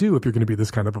thing to do, if you're going to be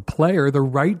this kind of a player, the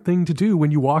right thing to do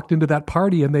when you walked into that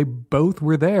party and they both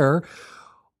were there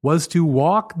was to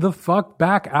walk the fuck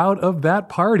back out of that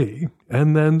party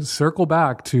and then circle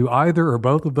back to either or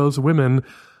both of those women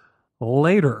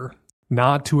later,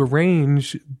 not to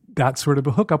arrange that sort of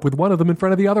a hookup with one of them in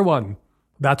front of the other one.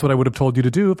 That's what I would have told you to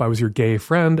do if I was your gay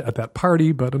friend at that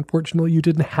party, but unfortunately you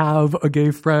didn't have a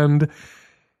gay friend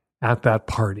at that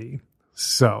party.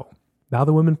 So now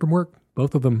the women from work,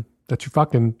 both of them that you're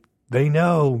fucking, they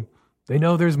know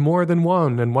there's more than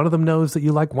one, and one of them knows that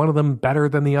you like one of them better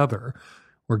than the other.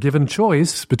 Or given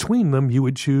choice between them, you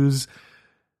would choose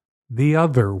the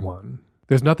other one.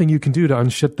 There's nothing you can do to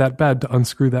unshit that bed, to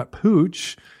unscrew that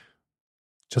pooch.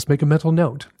 Just make a mental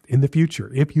note in the future.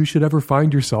 If you should ever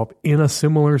find yourself in a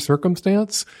similar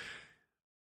circumstance,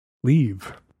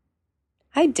 leave.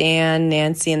 Hi, Dan,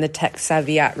 Nancy, and the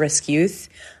tech-savvy at-risk youth.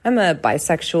 I'm a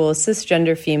bisexual,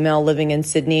 cisgender female living in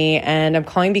Sydney, and I'm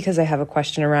calling because I have a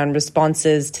question around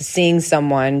responses to seeing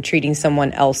someone treating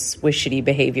someone else with shitty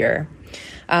behavior.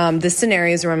 This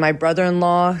scenario is around my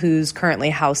brother-in-law, who's currently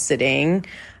house-sitting.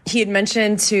 He had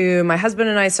mentioned to my husband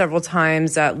and I several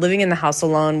times that living in the house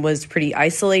alone was pretty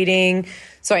isolating.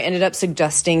 So I ended up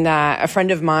suggesting that a friend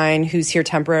of mine who's here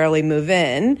temporarily move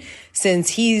in, since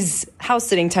he's house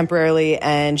sitting temporarily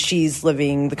and she's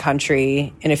leaving the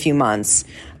country in a few months.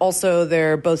 Also,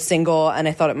 they're both single, and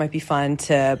I thought it might be fun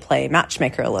to play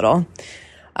matchmaker a little.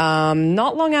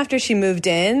 Not long after she moved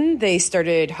in, they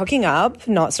started hooking up,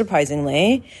 not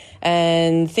surprisingly,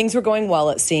 and things were going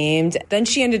well, it seemed. Then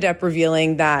she ended up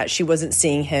revealing that she wasn't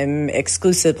seeing him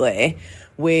exclusively,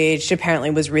 which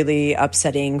apparently was really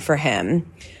upsetting for him.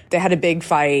 They had a big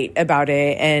fight about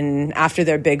it, and after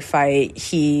their big fight,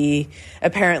 he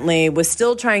apparently was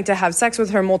still trying to have sex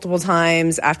with her multiple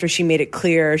times after she made it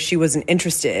clear she wasn't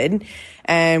interested,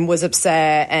 and was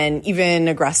upset and even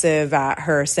aggressive at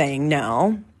her saying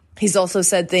no. He's also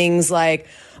said things like,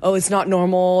 oh, it's not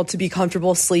normal to be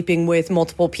comfortable sleeping with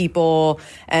multiple people,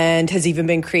 and has even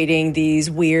been creating these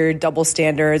weird double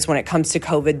standards when it comes to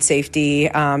COVID safety,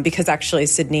 because actually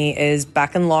Sydney is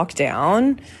back in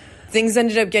lockdown. Things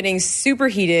ended up getting super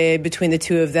heated between the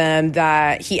two of them,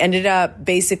 that he ended up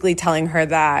basically telling her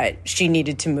that she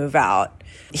needed to move out.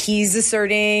 He's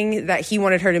asserting that he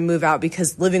wanted her to move out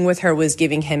because living with her was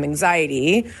giving him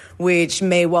anxiety, which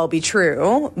may well be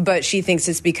true, but she thinks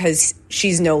it's because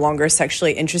she's no longer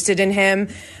sexually interested in him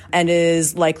and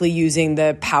is likely using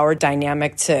the power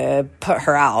dynamic to put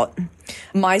her out.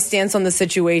 My stance on the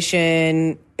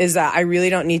situation is that I really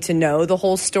don't need to know the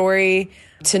whole story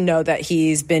to know that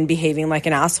he's been behaving like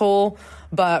an asshole.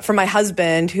 But for my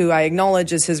husband, who I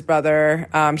acknowledge is his brother,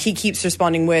 he keeps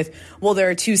responding with, well, there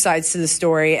are two sides to the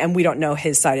story, and we don't know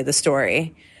his side of the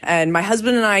story. And my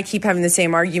husband and I keep having the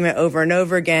same argument over and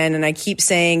over again, and I keep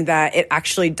saying that it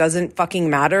actually doesn't fucking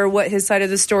matter what his side of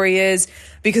the story is,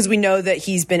 because we know that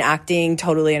he's been acting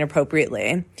totally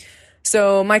inappropriately.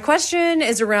 So my question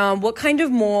is around what kind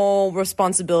of moral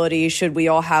responsibility should we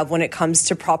all have when it comes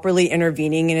to properly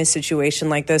intervening in a situation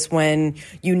like this when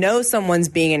you know someone's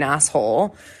being an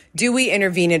asshole? Do we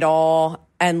intervene at all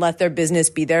and let their business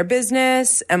be their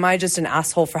business? Am I just an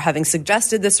asshole for having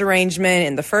suggested this arrangement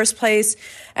in the first place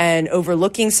and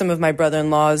overlooking some of my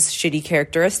brother-in-law's shitty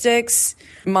characteristics?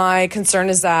 My concern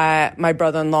is that my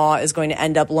brother-in-law is going to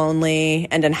end up lonely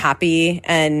and unhappy,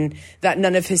 and that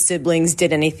none of his siblings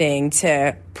did anything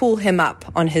to pull him up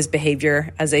on his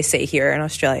behavior, as they say here in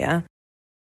Australia.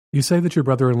 You say that your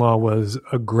brother-in-law was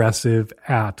aggressive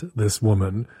at this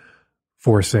woman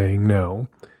for saying no.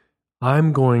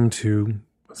 I'm going to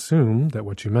assume that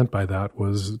what you meant by that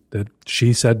was that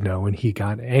she said no and he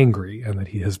got angry, and that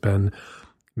he has been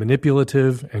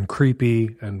manipulative and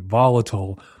creepy and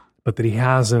volatile, but that he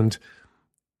hasn't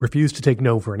refused to take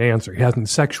no for an answer. He hasn't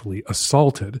sexually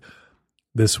assaulted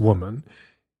this woman.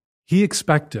 He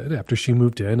expected, after she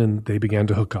moved in and they began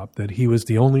to hook up, that he was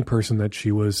the only person that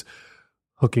she was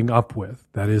hooking up with.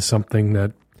 That is something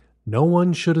that no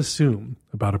one should assume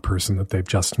about a person that they've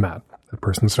just met. That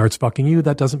person starts fucking you,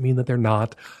 that doesn't mean that they're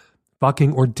not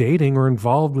fucking or dating or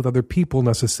involved with other people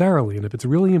necessarily. And if it's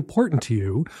really important to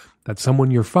you that someone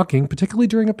you're fucking, particularly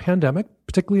during a pandemic,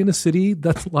 particularly in a city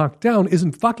that's locked down,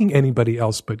 isn't fucking anybody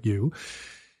else but you,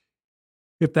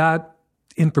 if that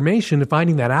information, if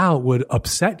finding that out would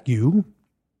upset you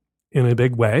in a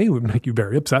big way, would make you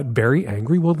very upset, very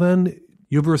angry, well then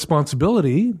you have a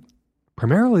responsibility,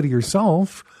 primarily to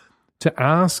yourself, to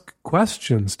ask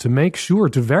questions, to make sure,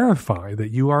 to verify that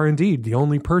you are indeed the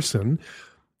only person,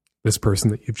 this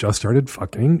person that you've just started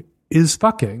fucking is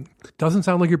fucking. Doesn't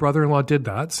sound like your brother-in-law did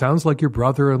that. Sounds like your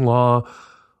brother-in-law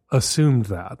assumed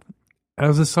that.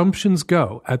 as assumptions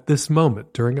go at this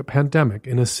moment during a pandemic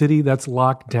in a city that's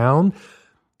locked down,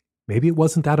 maybe it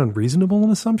wasn't that unreasonable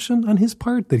an assumption on his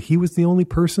part that he was the only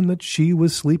person that she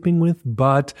was sleeping with,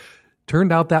 but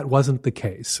turned out that wasn't the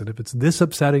case. And if it's this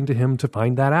upsetting to him to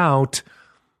find that out,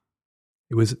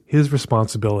 it was his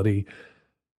responsibility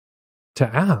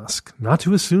to ask, not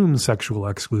to assume sexual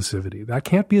exclusivity. That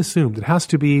can't be assumed. It has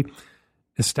to be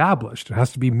established. It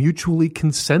has to be mutually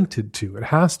consented to. It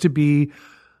has to be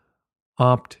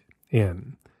opt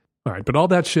in. All right, but all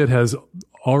that shit has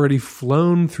already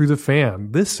flown through the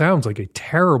fan. This sounds like a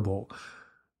terrible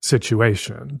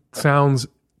situation. Sounds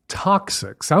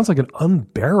toxic. Sounds like an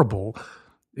unbearable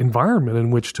environment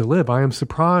in which to live. I am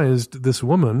surprised this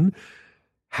woman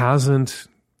hasn't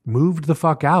moved the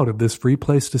fuck out of this free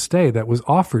place to stay that was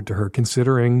offered to her,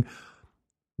 considering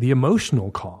the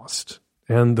emotional cost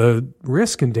and the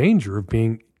risk and danger of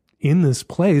being in this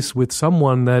place with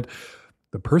someone that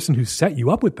the person who set you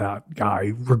up with that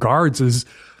guy regards as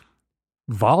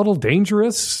volatile,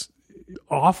 dangerous,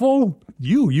 awful.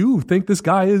 You think this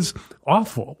guy is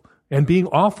awful and being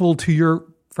awful to your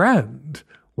friend.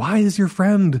 Why is your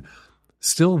friend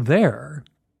still there?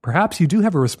 Perhaps you do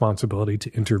have a responsibility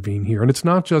to intervene here. And it's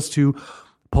not just to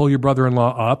pull your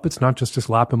brother-in-law up. It's not just to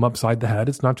slap him upside the head.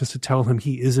 It's not just to tell him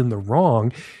he is in the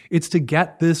wrong. It's to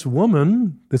get this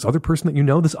woman, this other person that you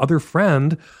know, this other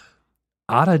friend,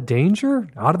 out of danger,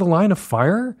 out of the line of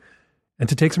fire, and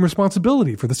to take some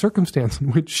responsibility for the circumstance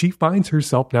in which she finds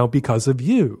herself now because of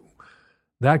you.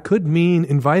 That could mean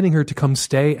inviting her to come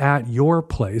stay at your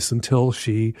place until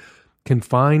she can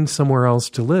find somewhere else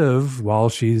to live while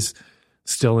she's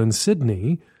still in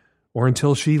Sydney, or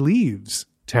until she leaves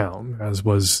town, as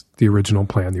was the original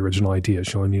plan, the original idea.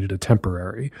 She only needed a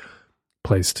temporary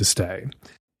place to stay.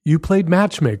 You played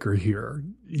matchmaker here.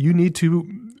 You need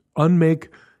to unmake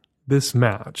this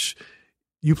match.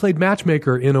 You played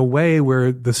matchmaker in a way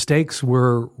where the stakes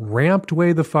were ramped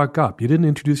way the fuck up. You didn't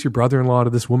introduce your brother-in-law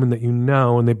to this woman that you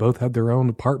know, and they both had their own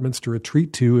apartments to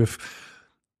retreat to if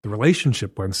the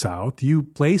relationship went south. You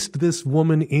placed this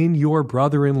woman in your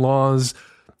brother-in-law's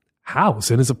house,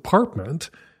 in his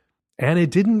apartment, and it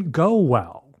didn't go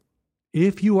well.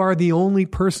 If you are the only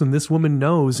person this woman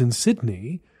knows in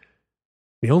Sydney,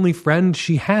 the only friend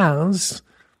she has,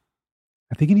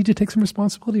 I think you need to take some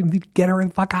responsibility and get her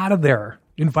the fuck out of there.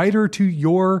 Invite her to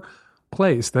your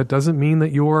place. That doesn't mean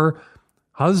that your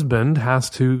husband has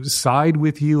to side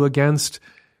with you against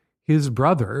his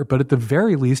brother, but at the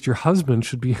very least, your husband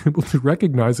should be able to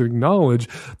recognize and acknowledge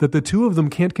that the two of them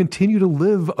can't continue to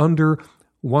live under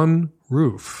one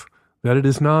roof, that it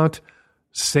is not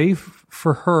safe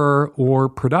for her or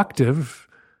productive,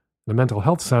 in a mental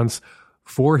health sense,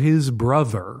 for his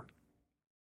brother.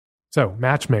 So,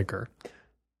 matchmaker,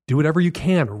 do whatever you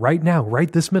can right now,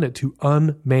 right this minute, to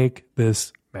unmake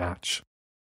this match.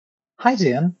 Hi,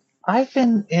 Dan. I've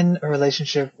been in a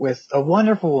relationship with a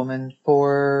wonderful woman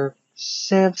for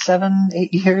 7,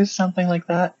 8 years, something like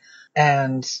that.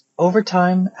 And over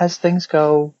time, as things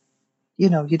go,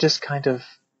 you just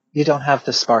you don't have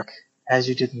the spark as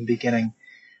you did in the beginning.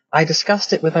 I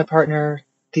discussed it with my partner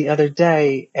the other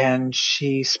day, and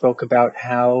she spoke about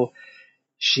how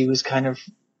she was kind of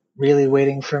really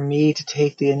waiting for me to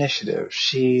take the initiative.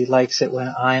 She likes it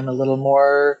when I'm a little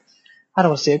more, I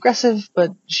don't want to say aggressive,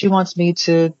 but she wants me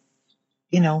to,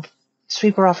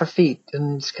 sweep her off her feet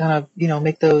and kind of,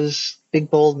 make those big,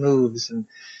 bold moves. And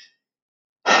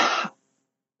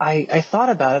I thought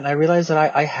about it, and I realized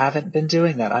that I haven't been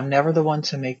doing that. I'm never the one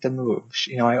to make the move.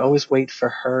 I always wait for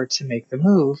her to make the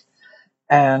move.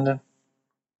 And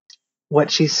what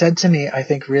she said to me, I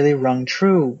think, really rung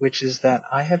true, which is that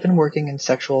I have been working in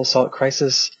sexual assault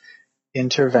crisis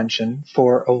intervention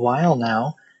for a while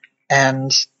now,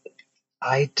 and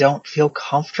I don't feel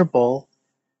comfortable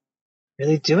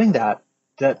really doing that.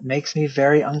 That makes me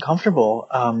very uncomfortable.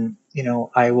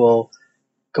 I will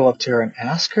go up to her and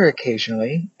ask her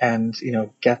occasionally and,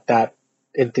 get that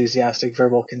enthusiastic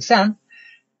verbal consent.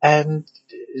 And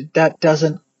that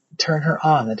doesn't turn her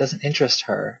on. That doesn't interest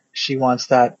her. She wants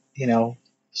that,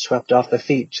 swept off the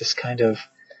feet, just kind of,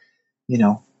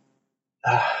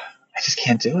 I just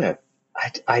can't do it.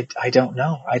 I don't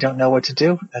know. I don't know what to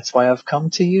do. That's why I've come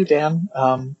to you, Dan.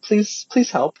 Please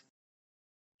help.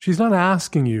 She's not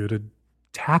asking you to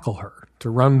tackle her,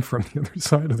 to run from the other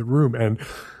side of the room and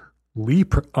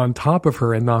leap on top of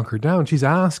her and knock her down. She's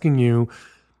asking you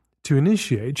to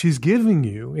initiate. She's giving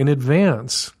you, in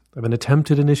advance of an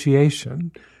attempted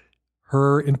initiation,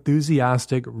 her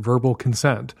enthusiastic verbal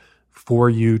consent for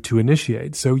you to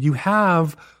initiate. So you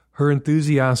have her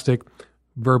enthusiastic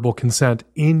verbal consent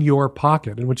in your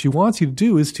pocket. And what she wants you to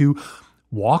do is to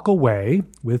walk away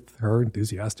with her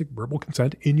enthusiastic verbal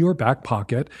consent in your back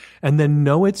pocket, and then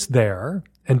know it's there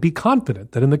and be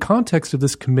confident that in the context of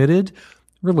this committed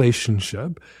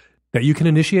relationship that you can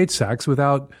initiate sex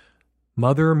without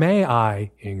mother may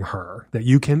I-ing her, that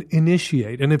you can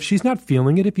initiate. And if she's not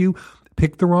feeling it, if you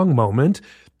pick the wrong moment,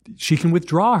 she can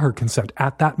withdraw her consent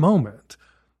at that moment.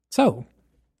 So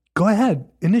go ahead,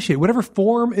 initiate, whatever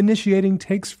form initiating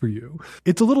takes for you.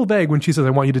 It's a little vague when she says,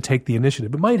 I want you to take the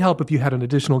initiative. It might help if you had an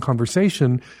additional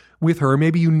conversation with her.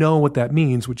 Maybe you know what that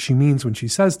means, what she means when she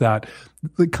says that.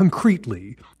 Like,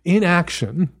 concretely, in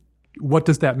action, what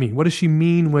does that mean? What does she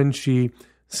mean when she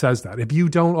says that? If you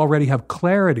don't already have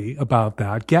clarity about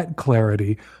that, get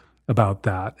clarity about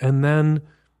that, and then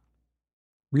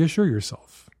reassure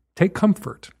yourself. Take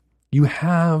comfort. You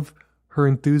have her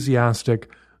enthusiastic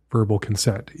verbal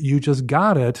consent. You just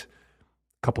got it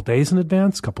a couple days in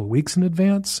advance, a couple of weeks in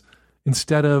advance,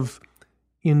 instead of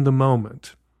in the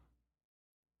moment.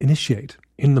 Initiate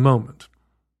in the moment.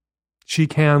 She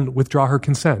can withdraw her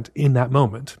consent in that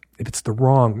moment if it's the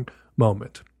wrong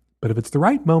moment. But if it's the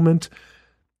right moment,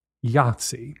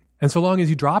 Yahtzee. And so long as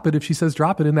you drop it, if she says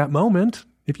drop it in that moment,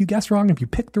 if you guess wrong, if you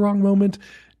pick the wrong moment,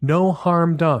 no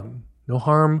harm done. No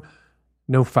harm,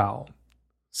 no foul.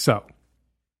 So,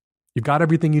 you've got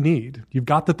everything you need. You've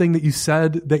got the thing that you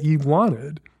said that you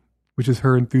wanted, which is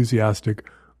her enthusiastic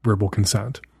verbal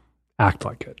consent. Act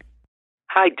like it.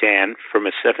 Hi, Dan, from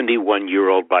a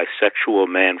 71-year-old bisexual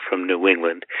man from New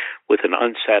England with an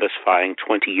unsatisfying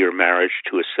 20-year marriage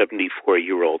to a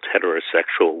 74-year-old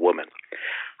heterosexual woman.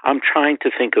 I'm trying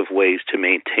to think of ways to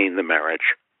maintain the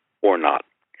marriage, or not.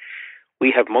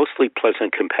 We have mostly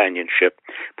pleasant companionship,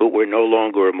 but we're no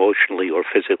longer emotionally or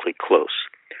physically close.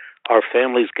 Our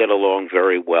families get along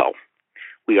very well.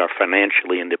 We are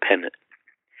financially independent.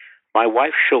 My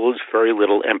wife shows very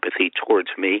little empathy towards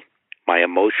me, my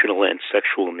emotional and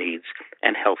sexual needs,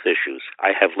 and health issues.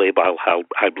 I have labile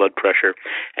high blood pressure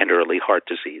and early heart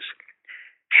disease.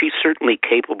 She's certainly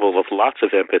capable of lots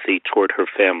of empathy toward her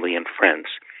family and friends.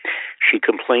 She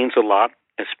complains a lot,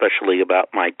 especially about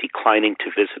my declining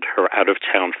to visit her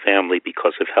out-of-town family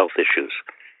because of health issues.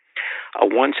 A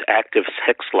once active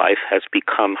sex life has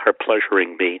become her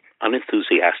pleasuring me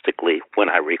unenthusiastically when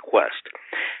I request,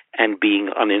 and being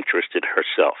uninterested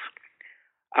herself.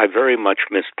 I very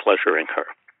much miss pleasuring her.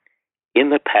 In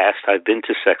the past, I've been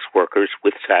to sex workers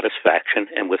with satisfaction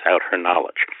and without her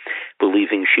knowledge,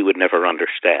 believing she would never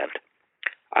understand.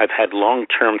 I've had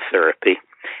long-term therapy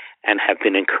and have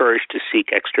been encouraged to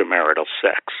seek extramarital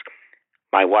sex.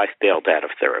 My wife bailed out of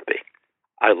therapy.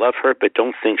 I love her, but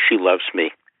don't think she loves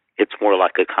me. It's more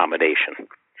like accommodation.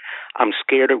 I'm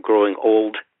scared of growing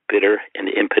old, bitter, and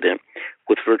impotent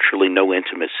with virtually no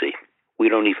intimacy. We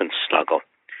don't even snuggle.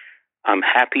 I'm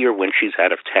happier when she's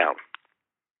out of town.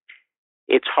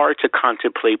 It's hard to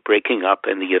contemplate breaking up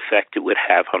and the effect it would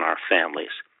have on our families.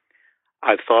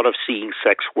 I've thought of seeing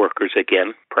sex workers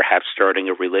again, perhaps starting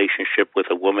a relationship with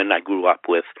a woman I grew up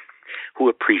with who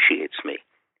appreciates me.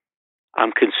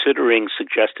 I'm considering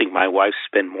suggesting my wife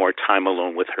spend more time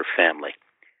alone with her family.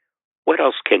 What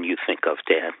else can you think of,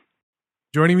 Dan?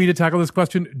 Joining me to tackle this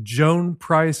question, Joan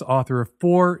Price, author of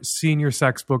 4 senior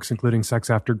sex books, including Sex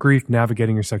After Grief,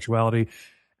 Navigating Your Sexuality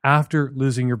After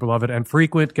Losing Your Beloved, and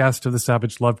frequent guest of the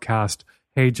Savage Lovecast.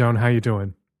 Hey, Joan, how you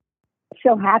doing?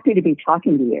 So happy to be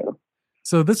talking to you.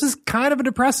 So this is kind of a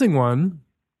depressing one.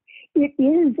 It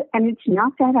is, and it's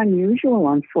not that unusual,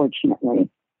 unfortunately.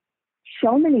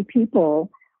 So many people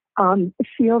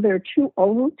feel they're too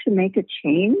old to make a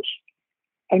change,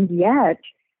 and yet,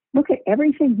 look at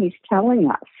everything he's telling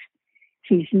us.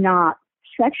 He's not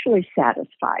sexually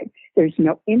satisfied. There's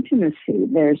no intimacy.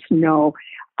 There's no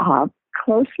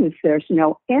closeness. There's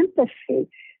no empathy.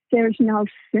 There's no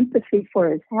sympathy for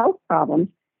his health problems.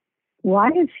 Why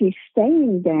is he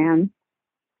staying, Dan?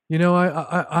 You know,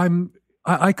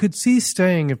 I could see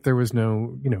staying if there was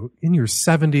no, in your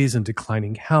 70s and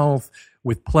declining health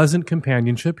with pleasant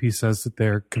companionship. He says that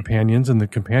they're companions and the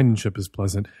companionship is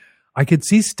pleasant. I could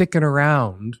see sticking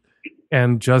around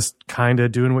and just kind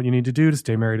of doing what you need to do to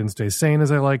stay married and stay sane,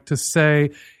 as I like to say.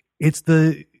 It's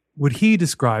what he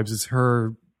describes as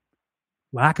her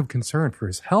lack of concern for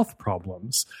his health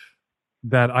problems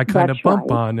that I kind of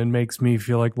bump on and makes me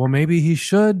feel like, well, maybe he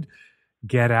should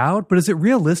get out. But is it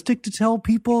realistic to tell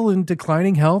people in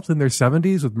declining health in their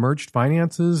 70s with merged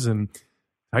finances and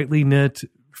tightly knit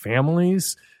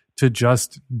families to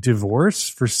just divorce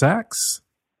for sex?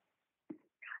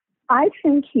 I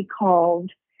think he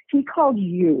called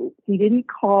you. He didn't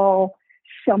call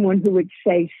someone who would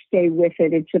say, stay with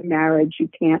it. It's a marriage. You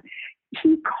can't.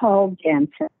 He called Dan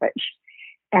Savage.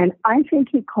 And I think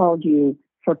he called you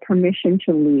for permission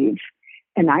to leave.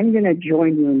 And I'm going to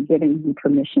join you in giving him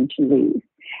permission to leave.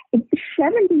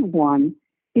 71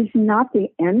 is not the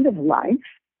end of life.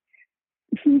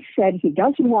 He said he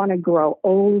doesn't want to grow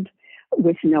old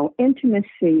with no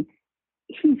intimacy.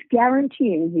 He's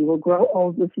guaranteeing he will grow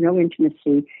old with no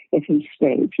intimacy if he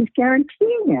stays. He's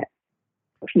guaranteeing it.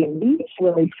 If he leaves,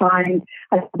 will he find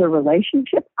another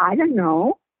relationship? I don't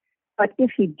know. But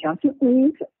if he doesn't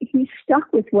leave, he's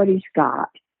stuck with what he's got.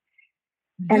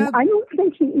 And I don't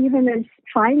think he even is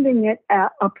finding it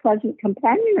a pleasant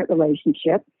companionate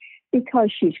relationship,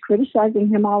 because she's criticizing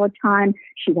him all the time.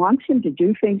 She wants him to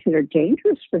do things that are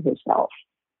dangerous for his health.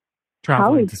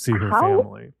 Traveling to see her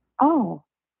family. Oh,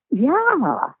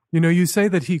 yeah. You say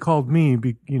that he called me,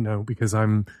 because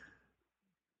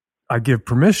I give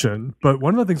permission. But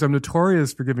one of the things I'm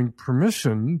notorious for giving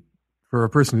permission for a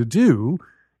person to do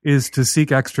is to seek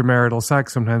extramarital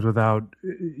sex, sometimes without,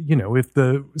 if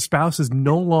the spouse is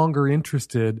no longer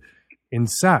interested in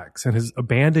sex and has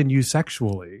abandoned you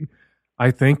sexually, I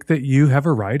think that you have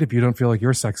a right, if you don't feel like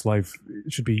your sex life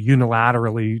should be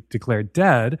unilaterally declared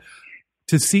dead,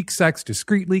 to seek sex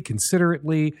discreetly,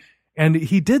 considerately. And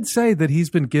he did say that he's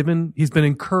been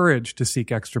encouraged to seek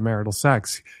extramarital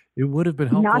sex. It would have been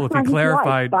helpful if he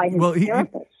clarified.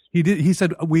 He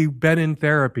said, we've been in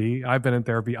therapy. I've been in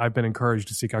therapy. I've been encouraged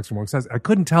to seek extramarital sex. I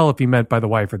couldn't tell if he meant by the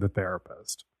wife or the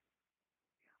therapist.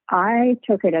 I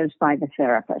took it as by the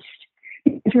therapist.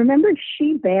 Remember,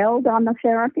 she bailed on the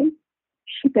therapy.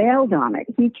 She bailed on it.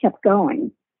 He kept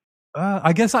going.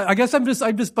 I guess I'm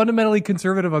just fundamentally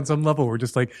conservative on some level. We're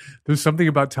just like, there's something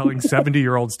about telling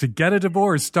 70-year-olds to get a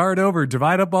divorce, start over,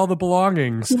 divide up all the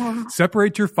belongings,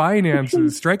 separate your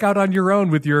finances, strike out on your own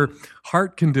with your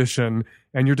heart condition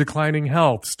and your declining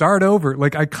health, start over.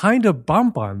 Like, I kind of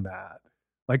bump on that.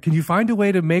 Like, can you find a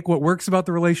way to make what works about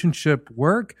the relationship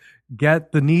work,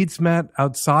 get the needs met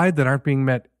outside that aren't being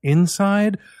met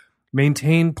inside,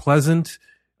 maintain pleasant,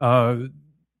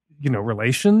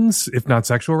 relations, if not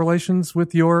sexual relations,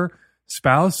 with your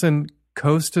spouse, and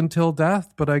coast until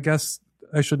death? But I guess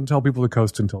I shouldn't tell people to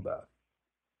coast until death.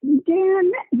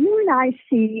 Dan, you and I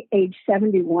see age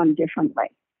 71 differently.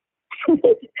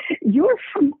 You're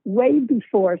from way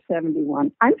before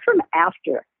 71. I'm from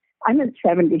after. I'm at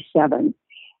 77.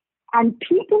 And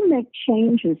people make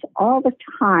changes all the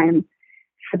time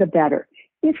for the better.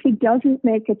 If he doesn't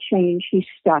make a change, he's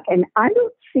stuck. And I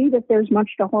don't see that there's much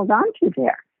to hold on to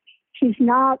there. He's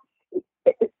not,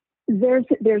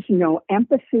 there's no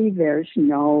empathy, there's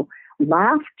no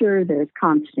laughter, there's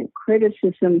constant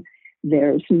criticism,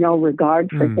 there's no regard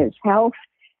for his health.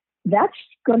 That's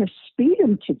going to speed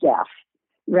him to death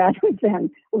rather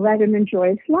than let him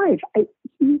enjoy his life.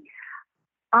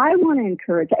 I want to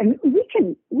encourage, and we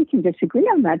can disagree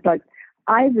on that, but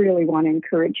I really want to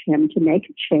encourage him to make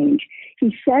a change.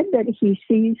 He said that he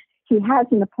has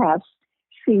in the past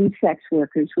seen sex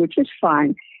workers, which is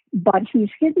fine, but he's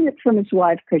hidden it from his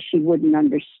wife because she wouldn't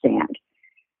understand.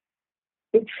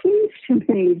 It seems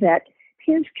to me that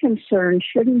his concern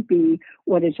shouldn't be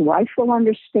what his wife will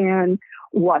understand,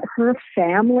 what her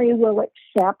family will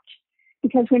accept.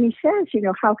 Because when he says,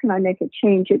 how can I make a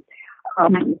change?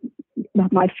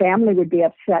 My family would be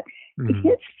upset.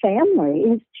 His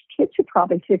family, his kids are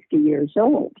probably 50 years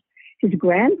old. His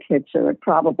grandkids are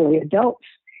probably adults.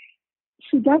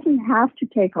 He doesn't have to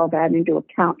take all that into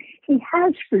account. He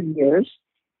has for years,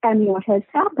 and what has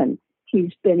happened?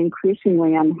 He's been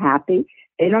increasingly unhappy.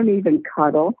 They don't even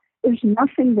cuddle. There's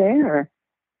nothing there.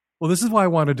 Well, this is why I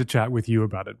wanted to chat with you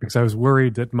about it, because I was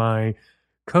worried that my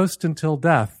coast until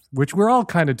death, which we're all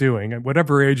kind of doing, at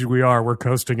whatever age we are, we're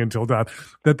coasting until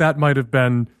death, that might have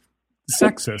been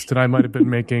sexist, and I might have been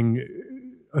making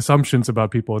assumptions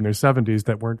about people in their 70s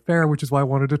that weren't fair, which is why I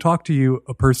wanted to talk to you,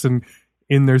 a person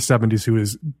in their 70s who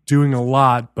is doing a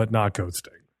lot but not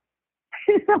coasting.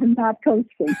 I'm not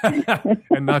coasting.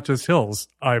 And not just hills,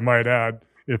 I might add,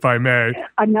 if I may.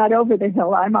 I'm not over the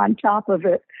hill. I'm on top of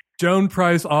it. Joan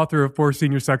Price, author of 4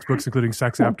 senior sex books, including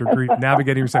Sex After Grief,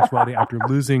 Navigating Your Sexuality After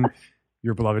Losing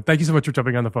Your Beloved. Thank you so much for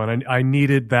jumping on the phone. I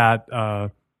needed that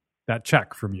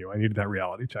check from you. I needed that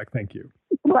reality check. Thank you.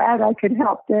 Glad I could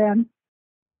help, Dan.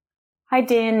 Hi,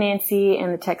 Dan, Nancy,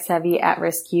 and the tech-savvy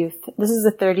at-risk youth. This is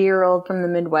a 30-year-old from the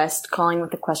Midwest calling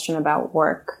with a question about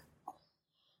work.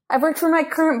 I've worked for my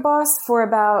current boss for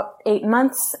about 8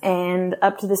 months, and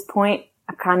up to this point,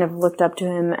 I've kind of looked up to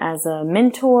him as a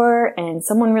mentor and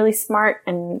someone really smart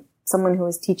and someone who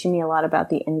was teaching me a lot about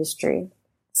the industry.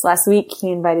 This last week, he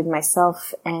invited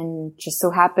myself and just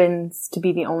so happens to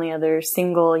be the only other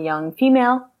single young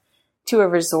female to a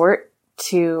resort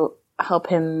to help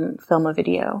him film a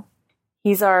video.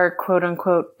 He's our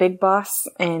quote-unquote big boss,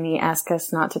 and he asked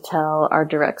us not to tell our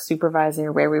direct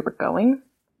supervisor where we were going.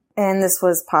 And this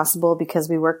was possible because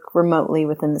we work remotely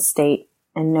within the state,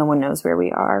 and no one knows where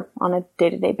we are on a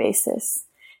day-to-day basis.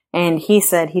 And he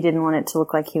said he didn't want it to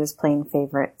look like he was playing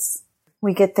favorites.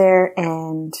 We get there,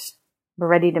 and we're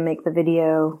ready to make the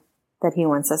video that he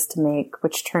wants us to make,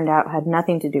 which turned out had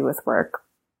nothing to do with work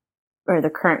or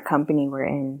the current company we're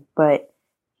in, but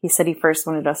he said he first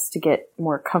wanted us to get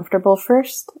more comfortable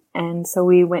first, and so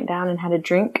we went down and had a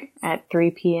drink at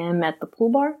 3 p.m. at the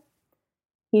pool bar.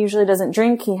 He usually doesn't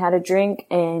drink. He had a drink,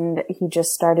 and he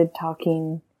just started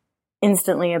talking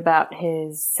instantly about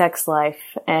his sex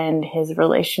life and his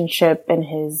relationship and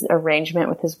his arrangement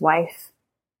with his wife.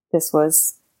 This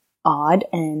was odd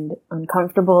and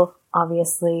uncomfortable,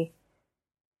 obviously.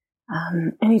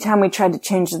 Anytime we tried to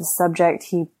change the subject,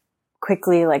 he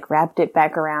quickly wrapped it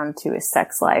back around to his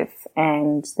sex life,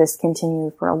 and this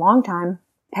continued for a long time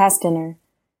past dinner.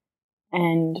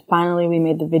 And finally we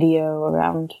made the video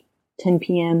around 10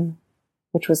 p.m.,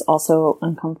 which was also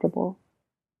uncomfortable.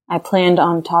 I planned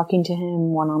on talking to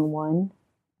him one-on-one.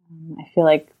 I feel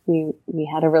like we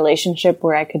had a relationship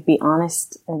where I could be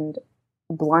honest and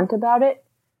blunt about it.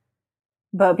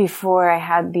 But before I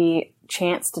had the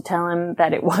chance to tell him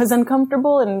that it was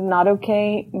uncomfortable and not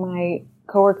okay, my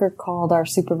coworker called our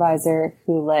supervisor,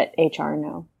 who let HR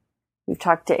know. We've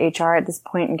talked to HR at this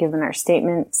point and given our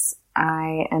statements.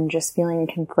 I am just feeling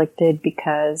conflicted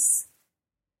because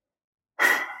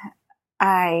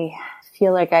I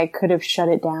feel like I could have shut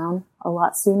it down a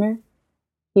lot sooner.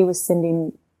 He was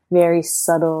sending very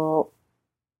subtle,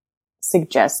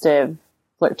 suggestive,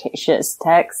 flirtatious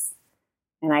texts,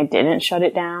 and I didn't shut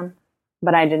it down,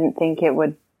 but I didn't think it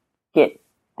would get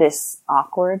this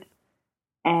awkward.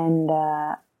 And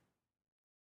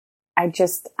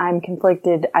I'm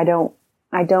conflicted. I don't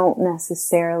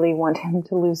necessarily want him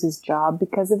to lose his job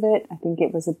because of it. I think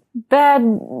it was a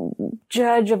bad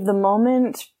judge of the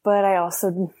moment, but I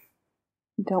also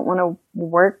don't want to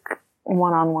work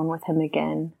one-on-one with him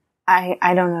again.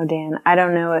 I don't know, Dan. I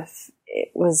don't know if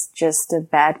it was just a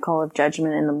bad call of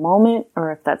judgment in the moment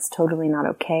or if that's totally not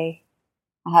okay.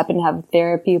 I happened to have a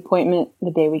therapy appointment the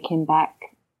day we came back,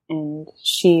 and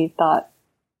she thought,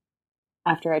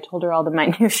 after I told her all the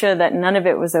minutia, that none of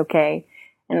it was okay,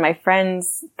 and my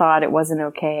friends thought it wasn't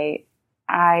okay.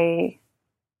 I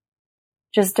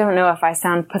just don't know if I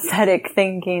sound pathetic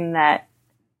thinking that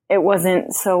it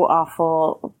wasn't so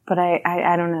awful, but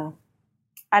I don't know.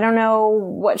 I don't know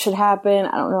what should happen.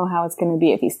 I don't know how it's going to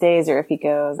be if he stays or if he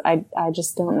goes. I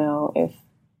just don't know if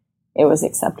it was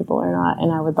acceptable or not,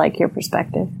 and I would like your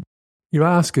perspective. You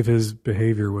ask if his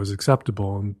behavior was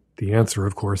acceptable, and the answer,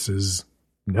 of course, is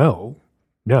no.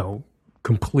 No,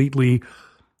 completely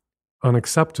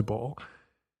unacceptable.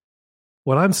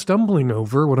 What I'm stumbling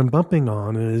over, what I'm bumping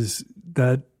on, is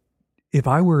that if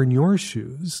I were in your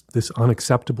shoes, this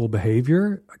unacceptable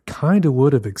behavior, I kind of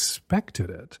would have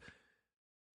expected it.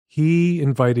 He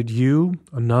invited you,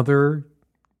 another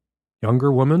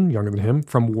younger woman, younger than him,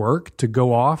 from work to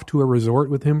go off to a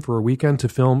resort with him for a weekend to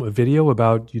film a video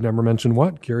about, you never mentioned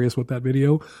what, curious what that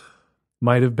video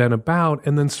might have been about,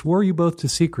 and then swore you both to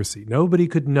secrecy. Nobody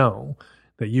could know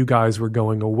that you guys were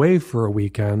going away for a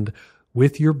weekend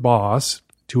with your boss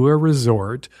to a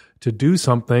resort to do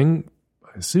something,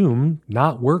 I assume,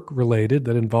 not work-related,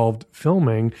 that involved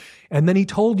filming, and then he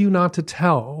told you not to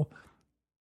tell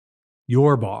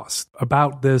your boss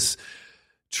about this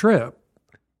trip.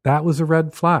 That was a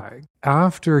red flag.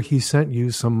 After he sent you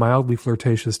some mildly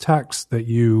flirtatious text that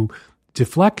you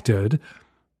deflected,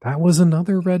 that was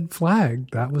another red flag.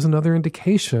 That was another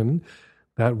indication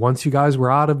that once you guys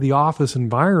were out of the office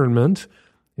environment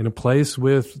in a place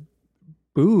with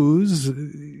booze,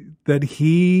 that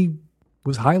he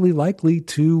was highly likely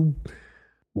to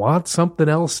want something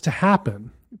else to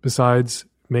happen besides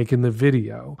making the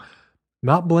video.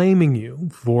 Not blaming you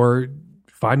for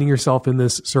finding yourself in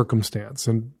this circumstance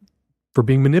and for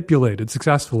being manipulated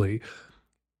successfully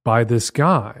by this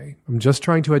guy. I'm just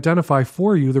trying to identify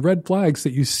for you the red flags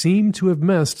that you seem to have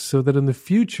missed so that in the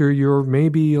future you're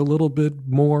maybe a little bit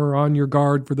more on your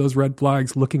guard for those red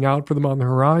flags, looking out for them on the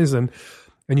horizon,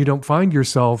 and you don't find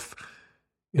yourself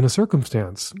in a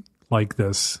circumstance like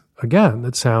this. Again,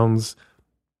 that sounds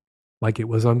like it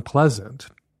was unpleasant,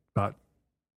 but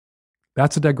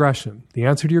that's a digression. The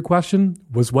answer to your question,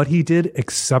 was what he did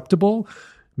acceptable?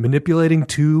 Manipulating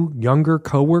two younger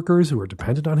coworkers who are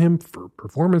dependent on him for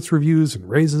performance reviews and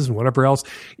raises and whatever else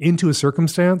into a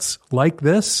circumstance like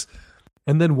this.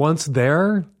 And then once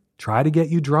there, try to get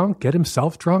you drunk, get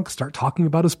himself drunk, start talking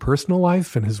about his personal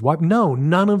life and his wife. No,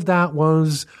 none of that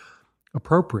was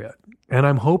appropriate. And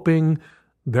I'm hoping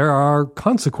there are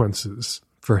consequences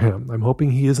for him. I'm hoping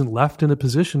he isn't left in a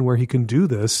position where he can do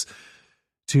this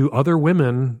to other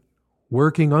women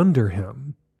working under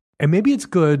him. And maybe it's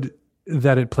good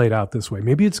that it played out this way.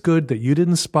 Maybe it's good that you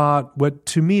didn't spot what,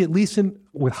 to me, at least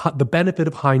with the benefit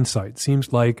of hindsight,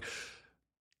 seems like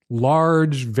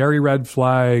large, very red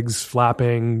flags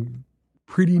flapping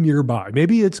pretty nearby.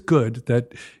 Maybe it's good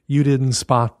that you didn't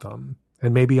spot them.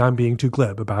 And maybe I'm being too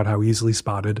glib about how easily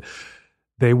spotted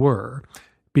they were,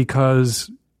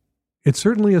 because it's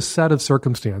certainly a set of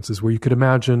circumstances where you could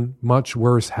imagine much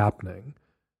worse happening.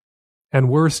 And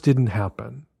worse didn't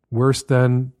happen. Worse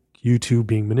than you two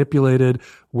being manipulated,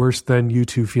 worse than you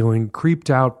two feeling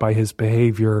creeped out by his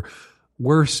behavior.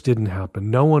 Worse didn't happen.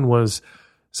 No one was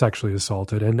sexually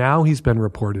assaulted. And now he's been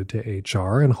reported to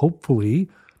HR, and hopefully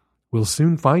will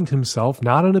soon find himself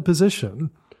not in a position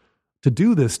to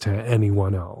do this to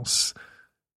anyone else,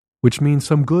 which means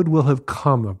some good will have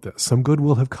come of this. Some good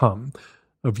will have come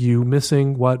of you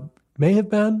missing what may have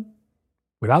been,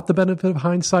 without the benefit of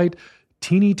hindsight,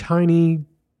 teeny tiny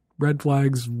red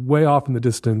flags way off in the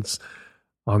distance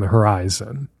on the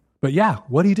horizon. But yeah,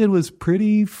 what he did was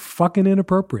pretty fucking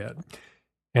inappropriate.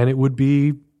 And it would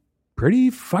be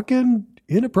pretty fucking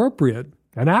inappropriate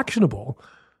and actionable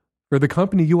for the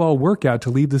company you all work at to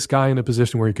leave this guy in a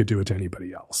position where he could do it to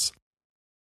anybody else.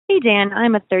 Hey, Dan,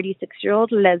 I'm a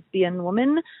 36-year-old lesbian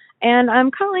woman, and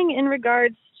I'm calling in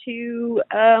regards to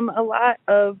a lot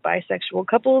of bisexual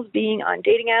couples being on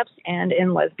dating apps and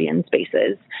in lesbian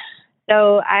spaces.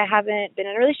 So I haven't been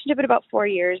in a relationship in about 4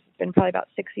 years. It's been probably about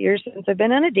 6 years since I've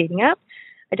been on a dating app.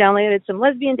 I downloaded some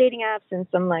lesbian dating apps and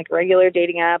some like regular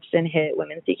dating apps and hit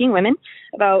women seeking women.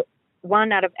 About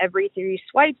 1 out of every 3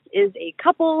 swipes is a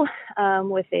couple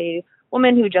with a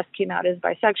woman who just came out as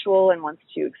bisexual and wants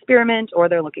to experiment, or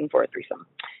they're looking for a threesome.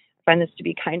 I find this to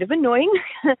be kind of annoying,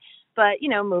 but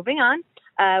moving on.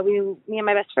 Me and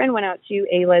my best friend went out to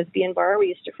a lesbian bar we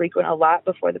used to frequent a lot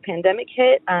before the pandemic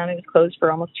hit. It was closed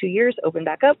for almost 2 years, opened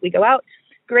back up. We go out,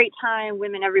 great time,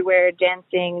 women everywhere,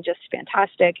 dancing, just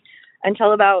fantastic,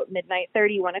 until about midnight,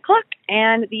 1 o'clock,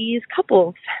 and these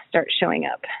couples start showing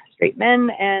up, straight men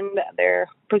and their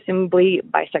presumably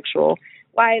bisexual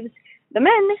wives. The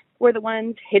men were the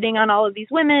ones hitting on all of these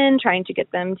women, trying to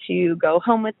get them to go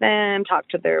home with them, talk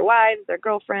to their wives, their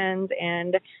girlfriends,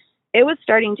 and it was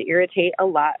starting to irritate a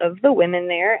lot of the women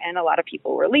there, and a lot of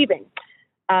people were leaving.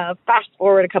 Fast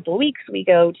forward a couple of weeks, we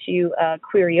go to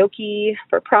karaoke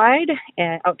for Pride,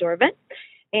 an outdoor event,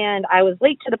 and I was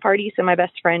late to the party, so my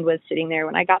best friend was sitting there.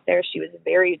 When I got there, she was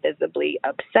very visibly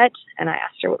upset, and I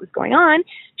asked her what was going on.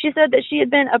 She said that she had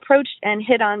been approached and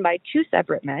hit on by 2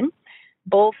 separate men,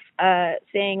 both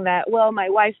saying that, well, my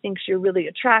wife thinks you're really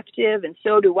attractive, and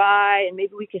so do I, and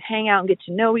maybe we could hang out and get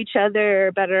to know each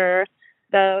other better.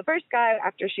 The first guy,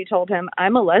 after she told him,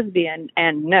 I'm a lesbian,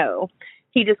 and no,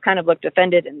 he just kind of looked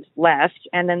offended and left.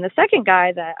 And then the second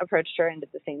guy that approached her and did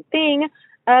the same thing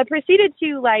proceeded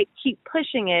to, keep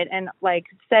pushing it and,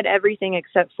 said everything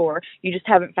except for, you just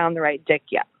haven't found the right dick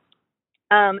yet.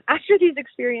 After these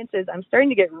experiences, I'm starting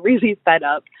to get really fed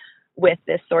up with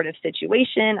this sort of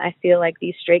situation. I feel like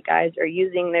these straight guys are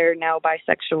using their now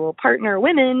bisexual partner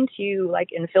women to,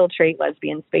 infiltrate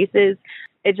lesbian spaces.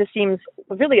 It just seems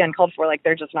really uncalled for,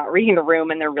 they're just not reading the room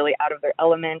and they're really out of their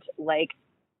element.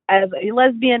 As a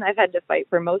lesbian, I've had to fight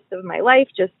for most of my life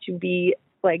just to be,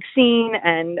 seen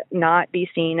and not be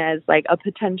seen as, a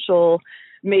potential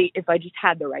mate if I just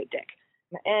had the right dick.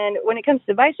 And when it comes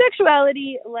to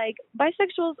bisexuality,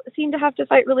 bisexuals seem to have to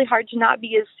fight really hard to not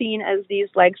be as seen as these,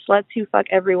 sluts who fuck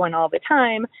everyone all the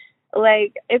time.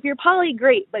 If you're poly,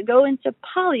 great, but go into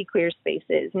poly-queer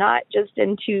spaces, not just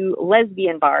into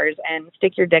lesbian bars and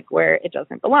stick your dick where it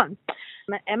doesn't belong.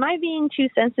 Am I being too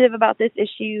sensitive about this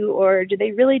issue, or do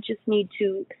they really just need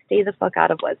to stay the fuck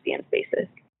out of lesbian spaces?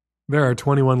 There are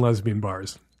 21 lesbian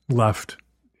bars left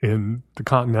in the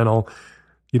continental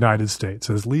United States.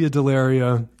 As Leah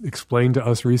Delaria explained to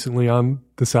us recently on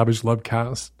the Savage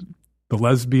Lovecast, the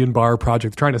Lesbian Bar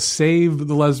Project, trying to save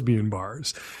the lesbian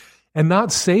bars. And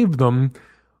not save them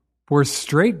for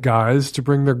straight guys to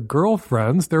bring their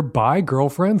girlfriends, their bi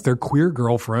girlfriends, their queer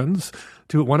girlfriends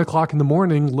to at 1 o'clock in the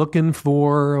morning looking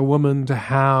for a woman to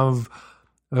have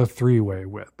a 3-way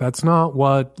with. That's not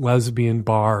what lesbian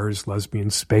bars, lesbian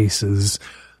spaces,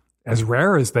 as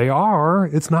rare as they are,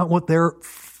 it's not what they're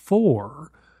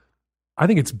for. I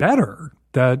think it's better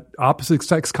that opposite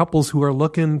sex couples who are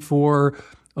looking for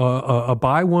a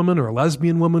bi woman or a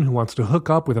lesbian woman who wants to hook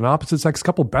up with an opposite sex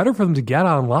couple, better for them to get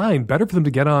online, better for them to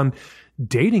get on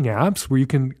dating apps where you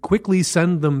can quickly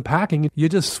send them packing. You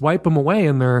just swipe them away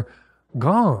and they're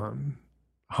gone.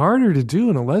 Harder to do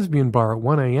in a lesbian bar at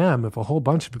 1 a.m. if a whole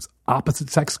bunch of opposite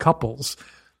sex couples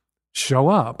show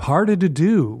up. Harder to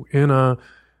do in a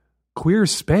queer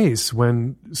space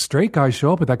when straight guys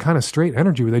show up with that kind of straight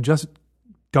energy where they just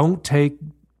don't take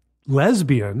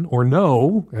lesbian or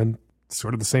no, and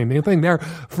sort of the same thing there,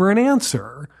 for an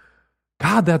answer.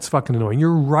 God, that's fucking annoying.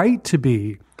 You're right to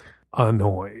be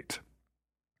annoyed.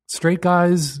 Straight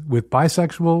guys with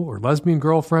bisexual or lesbian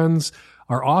girlfriends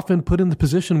are often put in the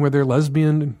position where their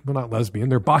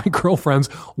their bi girlfriends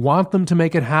want them to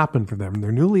make it happen for them.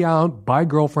 Their newly out bi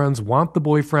girlfriends want the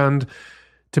boyfriend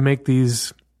to make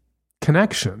these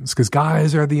connections because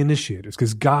guys are the initiators,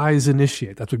 because guys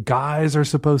initiate. That's what guys are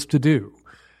supposed to do.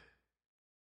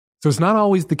 So it's not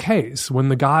always the case when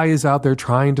the guy is out there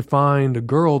trying to find a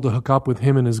girl to hook up with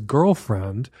him and his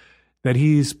girlfriend that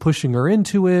he's pushing her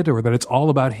into it or that it's all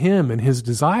about him and his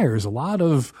desires. A lot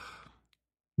of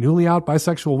newly out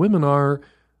bisexual women are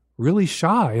really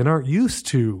shy and aren't used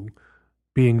to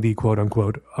being the quote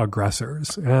unquote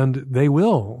aggressors. And they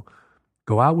will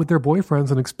go out with their boyfriends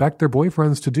and expect their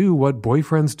boyfriends to do what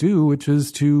boyfriends do, which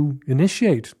is to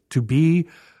initiate, to be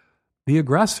the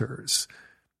aggressors.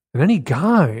 And any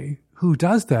guy who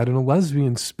does that in a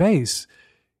lesbian space,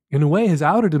 in a way, has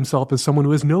outed himself as someone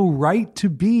who has no right to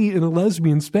be in a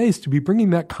lesbian space, to be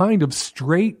bringing that kind of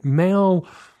straight male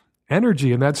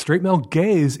energy and that straight male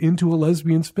gaze into a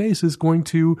lesbian space is going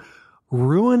to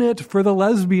ruin it for the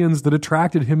lesbians that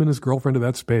attracted him and his girlfriend to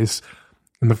that space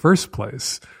in the first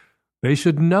place. They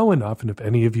should know enough, and if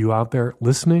any of you out there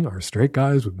listening are straight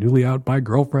guys with newly out bi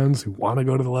girlfriends who want to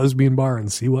go to the lesbian bar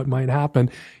and see what might happen,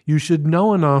 you should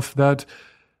know enough that at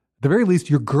the very least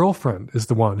your girlfriend is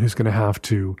the one who's going to have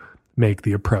to make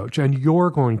the approach, and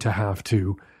you're going to have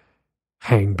to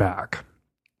hang back.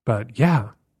 But yeah,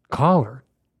 call her.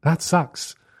 That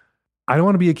sucks. I don't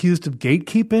want to be accused of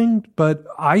gatekeeping, but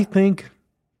I think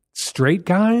straight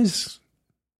guys,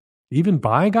 even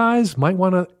bi guys, might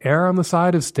want to err on the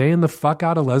side of staying the fuck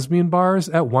out of lesbian bars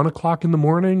at 1 o'clock in the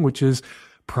morning, which is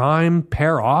prime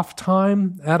pair off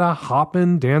time at a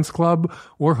hop-in dance club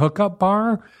or hookup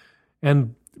bar,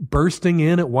 and bursting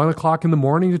in at 1 o'clock in the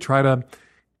morning to try to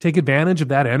take advantage of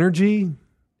that energy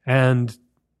and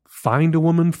find a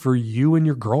woman for you and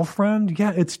your girlfriend.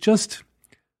 Yeah, it's just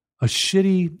a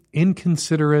shitty,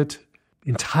 inconsiderate,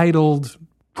 entitled,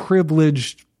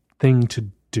 privileged thing to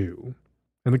do.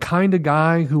 And the kind of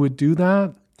guy who would do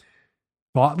that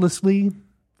thoughtlessly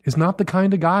is not the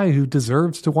kind of guy who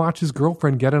deserves to watch his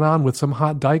girlfriend get it on with some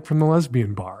hot dyke from the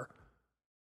lesbian bar.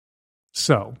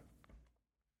 So,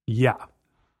 yeah,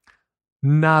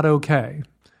 not okay.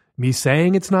 Me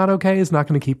saying it's not okay is not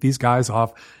going to keep these guys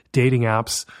off dating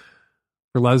apps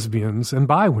for lesbians and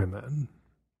bi women.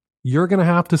 You're going to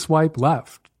have to swipe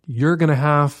left. You're going to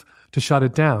have to shut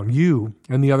it down, you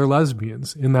and the other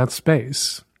lesbians in that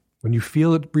space. When you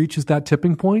feel it reaches that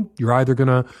tipping point, you're either going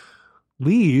to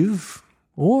leave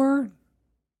or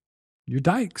you're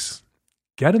dykes.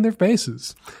 Get in their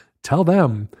faces. Tell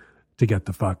them to get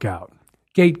the fuck out.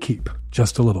 Gatekeep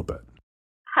just a little bit.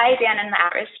 Hi, Dan and the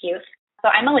at-risk youth. So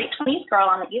I'm a late 20s girl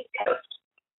on the East Coast.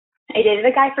 I dated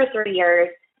a guy for 3 years.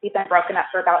 We've been broken up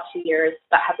for about 2 years,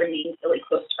 but have remained really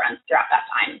close friends throughout that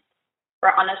time.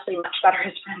 We're honestly much better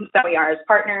as friends than we are as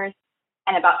partners.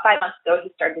 And about 5 months ago,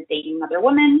 he started dating another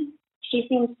woman. She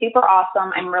seems super awesome.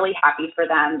 I'm really happy for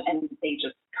them, and they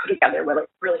just go together really,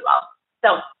 really well.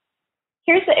 So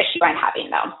here's the issue I'm having,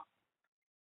 though.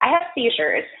 I have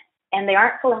seizures, and they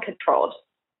aren't full and controlled.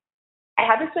 I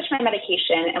had to switch my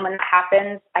medication, and when that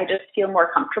happens, I just feel more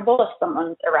comfortable if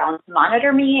someone's around to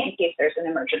monitor me in case there's an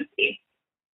emergency.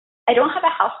 I don't have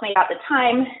a housemate at the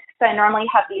time, so I normally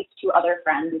have these 2 other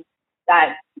friends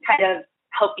that kind of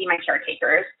help be my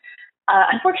caretakers.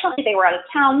 Unfortunately, they were out of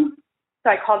town,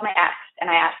 so I called my ex, and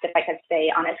I asked if I could stay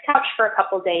on his couch for a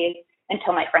couple days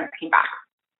until my friends came back.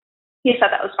 He said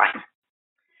that was fine.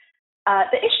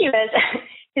 The issue is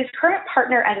his current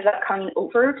partner ended up coming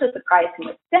over to surprise him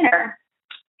with dinner.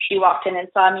 She walked in and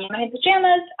saw me in my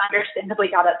pajamas, understandably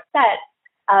got upset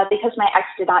because my ex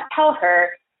did not tell her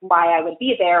why I would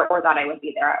be there or that I would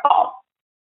be there at all.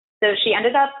 So she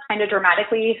ended up kind of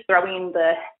dramatically throwing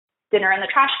the dinner in the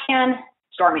trash can,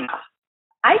 storming off.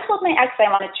 I told my ex I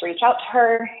wanted to reach out to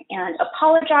her and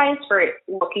apologize for it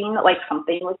looking like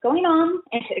something was going on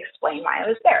and to explain why I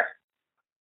was there.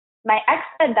 My ex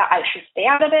said that I should stay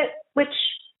out of it, which,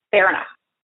 fair enough.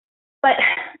 But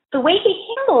the way he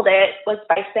handled it was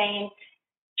by saying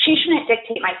she shouldn't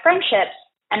dictate my friendships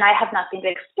and I have nothing to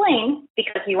explain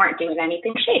because we weren't doing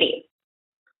anything shady.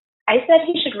 I said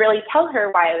he should really tell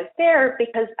her why I was there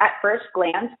because at first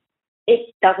glance,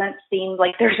 it doesn't seem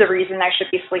like there's a reason I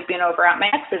should be sleeping over at my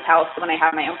ex's house when I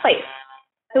have my own place.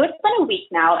 So it's been a week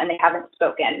now and they haven't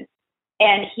spoken.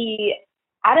 And he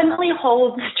adamantly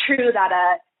holds true that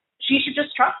she should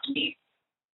just trust me.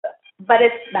 But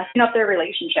it's messing up their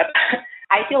relationship.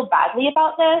 I feel badly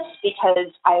about this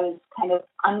because I was kind of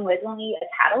unwittingly a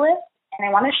catalyst, and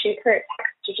I want to shoot her a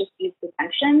text to just ease the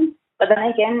tension. But then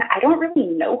again, I don't really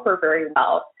know her very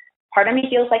well. Part of me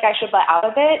feels like I should let out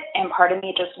of it, and part of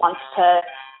me just wants to,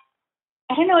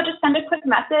 I don't know, just send a quick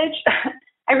message.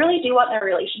 I really do want their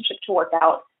relationship to work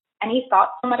out. Any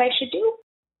thoughts on what I should do?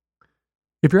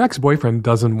 If your ex-boyfriend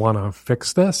doesn't want to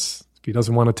fix this, if he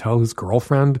doesn't want to tell his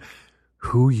girlfriend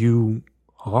who you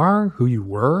are, who you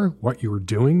were, what you were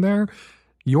doing there,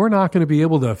 you're not going to be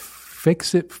able to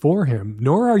fix it for him,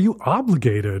 nor are you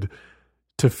obligated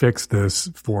to fix this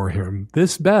for him.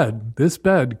 This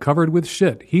bed covered with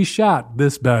shit. He shot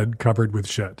this bed covered with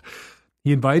shit.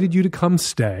 He invited you to come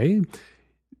stay.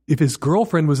 If his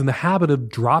girlfriend was in the habit of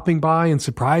dropping by and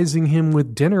surprising him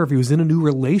with dinner, if he was in a new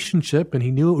relationship and he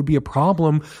knew it would be a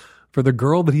problem for the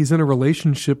girl that he's in a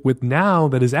relationship with now,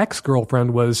 that his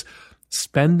ex-girlfriend was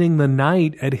spending the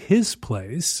night at his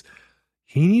place,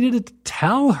 he needed to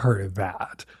tell her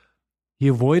that. He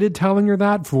avoided telling her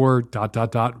that for ...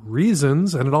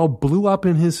 reasons, and it all blew up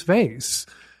in his face.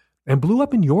 And blew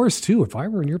up in yours too. If I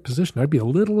were in your position, I'd be a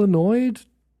little annoyed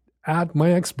at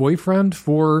my ex-boyfriend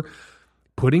for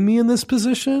putting me in this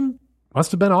position.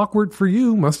 Must have been awkward for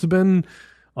you. Must have been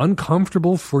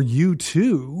uncomfortable for you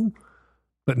too.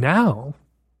 But now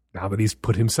that he's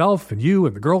put himself and you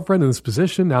and the girlfriend in this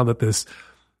position, now that this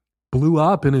blew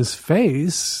up in his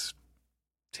face,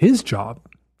 it's his job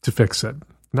to fix it.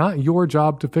 Not your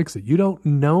job to fix it. You don't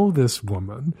know this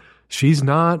woman. She's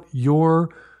not your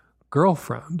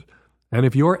girlfriend. And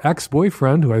if your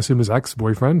ex-boyfriend, who I assume is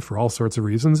ex-boyfriend for all sorts of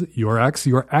reasons, your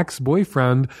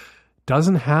ex-boyfriend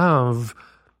doesn't have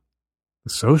the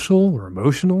social or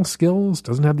emotional skills,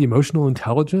 doesn't have the emotional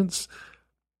intelligence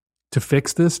to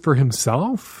fix this for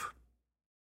himself,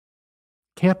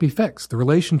 can't be fixed. The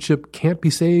relationship can't be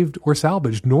saved or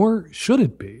salvaged, nor should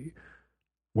it be.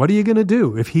 What are you going to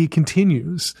do if he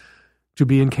continues to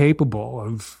be incapable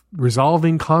of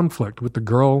resolving conflict with the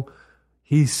girl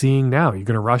he's seeing now? You're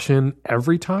going to rush in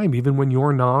every time, even when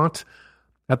you're not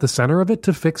at the center of it,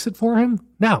 to fix it for him?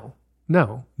 No,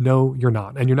 you're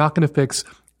not. And you're not going to fix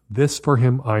this for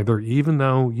him either, even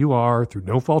though you are, through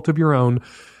no fault of your own,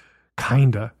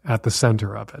 kinda at the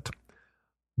center of it.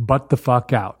 Butt the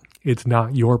fuck out. It's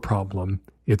not your problem.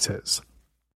 It's his.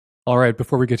 All right,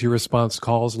 before we get to your response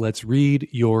calls, let's read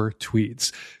your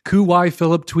tweets. Ku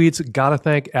Phillip tweets, gotta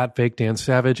thank at Fake Dan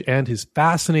Savage and his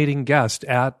fascinating guest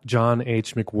at John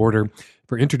H. McWhorter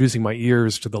for introducing my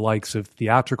ears to the likes of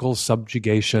theatrical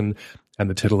subjugation and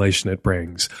the titillation it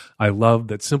brings. I love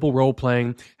that simple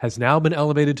role-playing has now been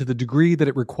elevated to the degree that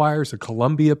it requires a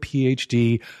Columbia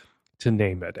PhD to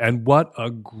name it. And what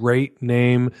a great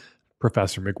name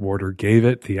Professor McWhorter gave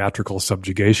it, theatrical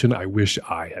subjugation. I wish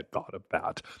I had thought of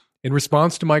that. In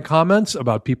response to my comments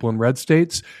about people in red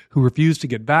states who refuse to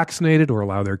get vaccinated or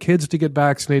allow their kids to get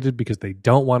vaccinated because they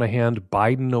don't want to hand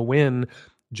Biden a win,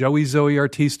 Joey Zoe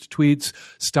Artiste tweets,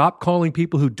 stop calling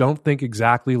people who don't think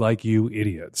exactly like you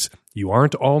idiots. You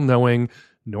aren't all-knowing,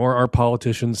 nor are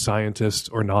politicians, scientists,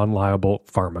 or non-liable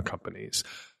pharma companies.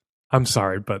 I'm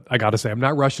sorry, but I got to say, I'm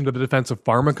not rushing to the defense of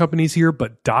pharma companies here,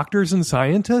 but doctors and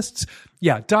scientists?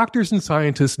 Yeah, doctors and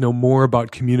scientists know more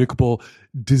about communicable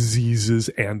diseases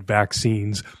and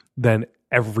vaccines than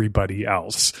everybody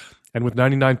else. And with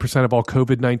 99% of all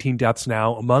COVID-19 deaths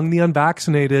now among the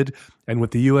unvaccinated, and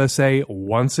with the USA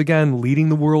once again leading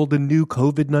the world in new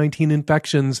COVID-19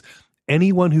 infections,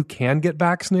 anyone who can get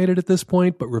vaccinated at this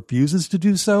point but refuses to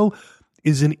do so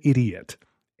is an idiot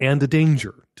and a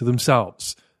danger to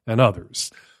themselves and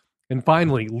others. And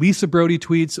finally, Lisa Brody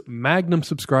tweets, Magnum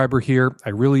subscriber here. I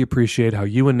really appreciate how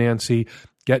you and Nancy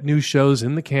get new shows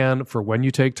in the can for when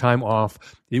you take time off.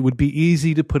 It would be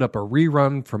easy to put up a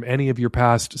rerun from any of your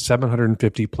past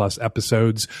 750 plus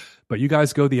episodes, but you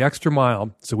guys go the extra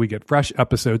mile, so we get fresh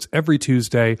episodes every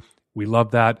Tuesday. We love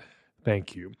that.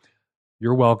 Thank you.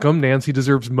 You're welcome. Nancy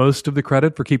deserves most of the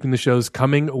credit for keeping the shows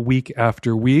coming week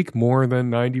after week, more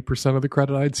than 90% of the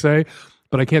credit, I'd say.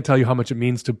 But I can't tell you how much it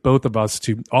means to both of us,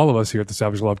 to all of us here at the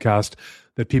Savage Lovecast,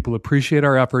 that people appreciate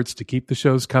our efforts to keep the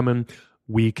shows coming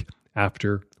week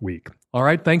after week. All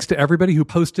right. Thanks to everybody who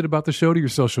posted about the show to your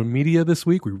social media this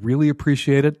week. We really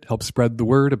appreciate it. Help spread the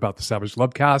word about the Savage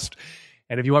Lovecast.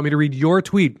 And if you want me to read your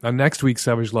tweet on next week's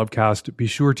Savage Lovecast, be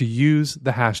sure to use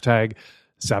the hashtag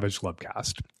Savage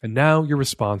Lovecast. And now your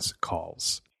response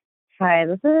calls. Hi,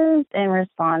 this is in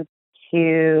response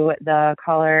to the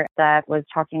caller that was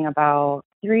talking about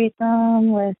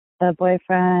threesome with the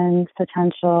boyfriend's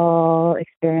potential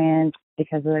experience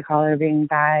because of the caller being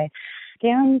bi.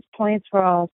 Dan's points were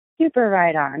all super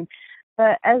right on.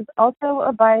 But as also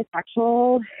a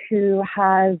bisexual who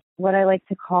has what I like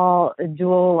to call a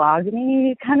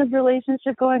dualogamy kind of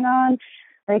relationship going on,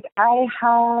 like I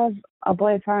have a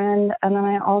boyfriend and then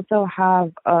I also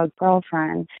have a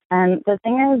girlfriend. And the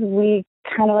thing is, we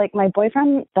kind of like, my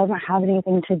boyfriend doesn't have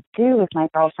anything to do with my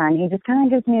girlfriend. He just kind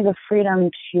of gives me the freedom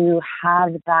to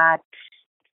have that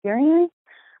experience.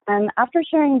 And after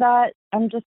sharing that, I'm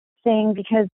just saying,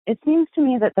 because it seems to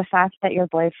me that the fact that your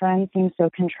boyfriend seems so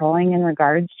controlling in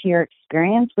regards to your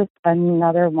experience with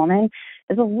another woman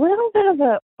is a little bit of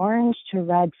an orange to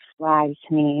red flag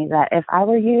to me, that if I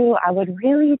were you, I would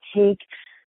really take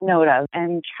note of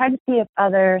and try to see if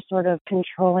other sort of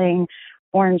controlling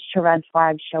orange to red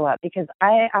flags show up. Because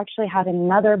I actually had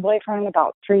another boyfriend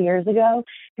about 3 years ago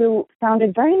who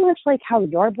sounded very much like how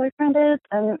your boyfriend is,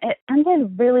 and it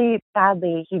ended really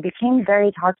badly. He became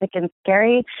very toxic and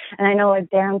scary, and I know, like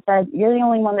Dan said, you're the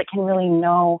only one that can really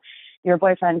know your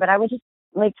boyfriend, but I would just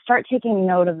like start taking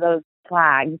note of those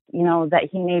flags, you know, that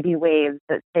he maybe waves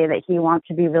that say that he wants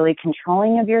to be really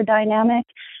controlling of your dynamic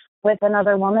with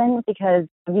another woman, because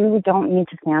you don't need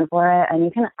to stand for it, and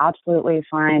you can absolutely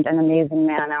find an amazing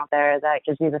man out there that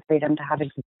gives you the freedom to have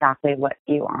exactly what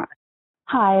you want.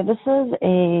 Hi, this is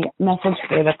a message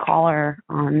for the caller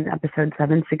on episode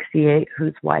 768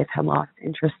 whose wife had lost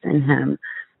interest in him.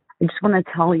 I just want to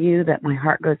tell you that my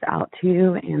heart goes out to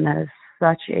you, and that is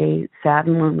such a sad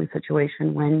and lonely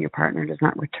situation when your partner does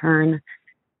not return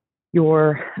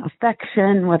your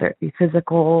affection, whether it be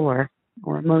physical or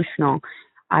emotional.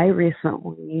 I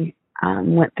recently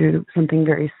went through something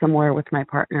very similar with my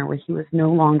partner where he was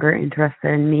no longer interested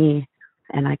in me,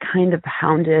 and I kind of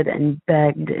hounded and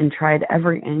begged and tried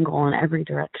every angle in every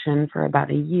direction for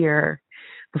about a year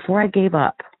before I gave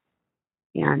up.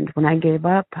 And when I gave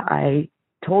up, I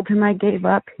told him I gave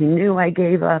up. He knew I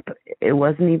gave up. It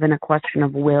wasn't even a question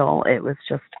of will. It was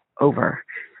just over.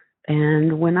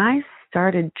 And when I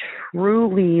started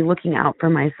truly looking out for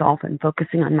myself and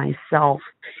focusing on myself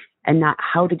and not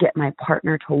how to get my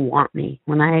partner to want me,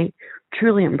 when I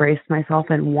truly embraced myself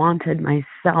and wanted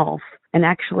myself and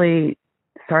actually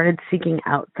started seeking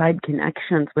outside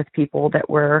connections with people that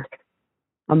were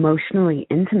emotionally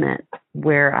intimate,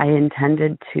 where I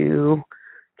intended to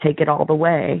take it all the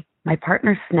way, my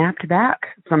partner snapped back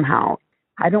somehow.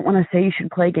 I don't want to say you should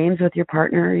play games with your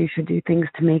partner. You should do things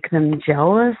to make them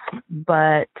jealous,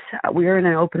 but we're in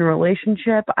an open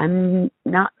relationship. I'm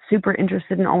not super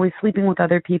interested in always sleeping with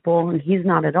other people, and he's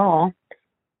not at all.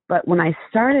 But when I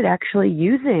started actually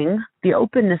using the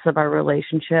openness of our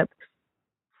relationship,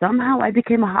 somehow I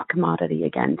became a hot commodity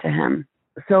again to him.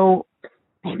 So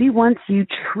maybe once you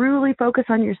truly focus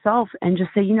on yourself and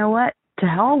just say, you know what, to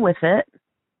hell with it,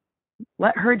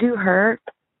 let her do her.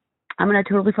 I'm going to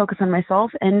totally focus on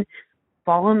myself and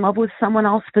fall in love with someone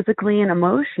else physically and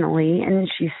emotionally. And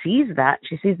she sees that.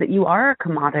 She sees that you are a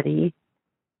commodity.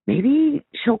 Maybe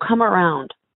she'll come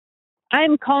around.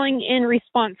 I'm calling in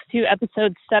response to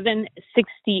episode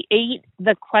 768,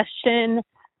 the question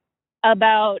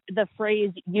about the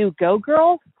phrase, you go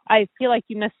girl. I feel like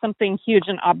you missed something huge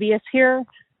and obvious here.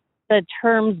 The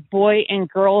terms boy and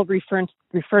girl refer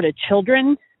to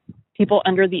children, people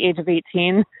under the age of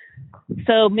 18.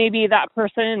 So maybe that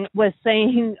person was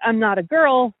saying, I'm not a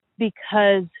girl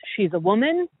because she's a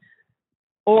woman,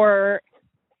 or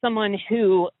someone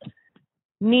who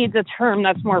needs a term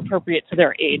that's more appropriate to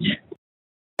their age.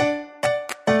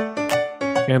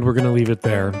 And we're going to leave it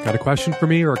there. Got a question for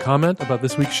me or a comment about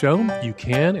this week's show? You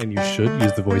can and you should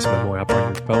use the voice memo app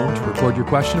on your phone to record your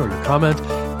question or your comment,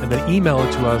 and then email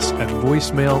it to us at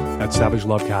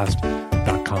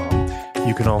voicemail@savagelovecast.com.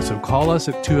 You can also call us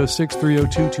at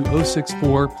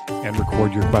 206-302-2064 and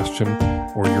record your question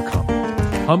or your comment.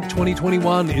 Hump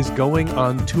 2021 is going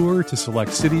on tour to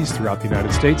select cities throughout the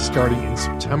United States starting in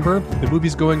September. The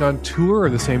movies going on tour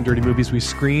are the same dirty movies we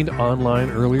screened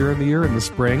online earlier in the year in the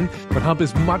spring. But Hump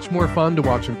is much more fun to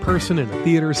watch in person in a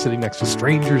theater, sitting next to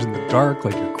strangers in the dark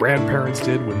like your grandparents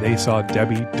did when they saw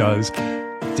Debbie Does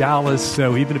Dallas.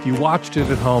 So even if you watched it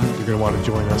at home, you're going to want to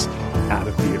join us at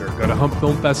a theater. Go to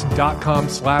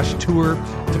humpfilmfest.com/tour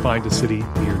to find a city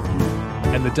near you.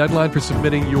 And the deadline for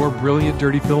submitting your brilliant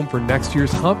dirty film for next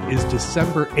year's Hump is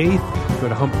December 8th. Go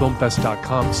to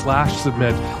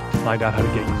humpfilmfest.com/submit to find out how to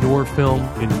get your film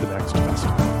into the next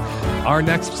festival. Our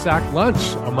next Sack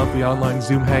Lunch, a monthly online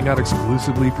Zoom hangout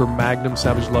exclusively for Magnum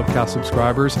Savage Lovecast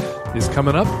subscribers, is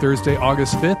coming up Thursday,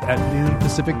 August 5th at noon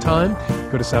Pacific time.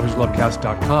 Go to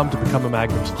savagelovecast.com to become a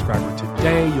Magnum subscriber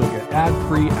today. You'll get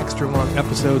ad-free, extra-long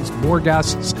episodes, more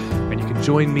guests, and you can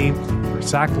join me for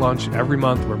Sack Lunch every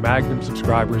month where Magnum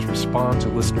subscribers respond to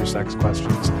listener sex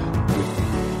questions with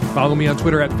me. Follow me on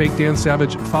Twitter at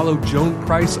FakeDanSavage. Follow Joan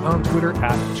Price on Twitter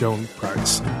at Joan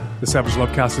Price. The Savage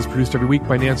Lovecast is produced every week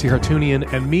by Nancy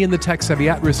Hartunian, and me and the tech-savvy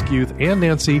at-risk youth and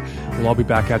Nancy will all be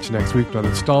back at you next week with another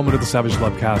installment of the Savage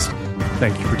Lovecast.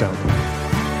 Thank you for downloading.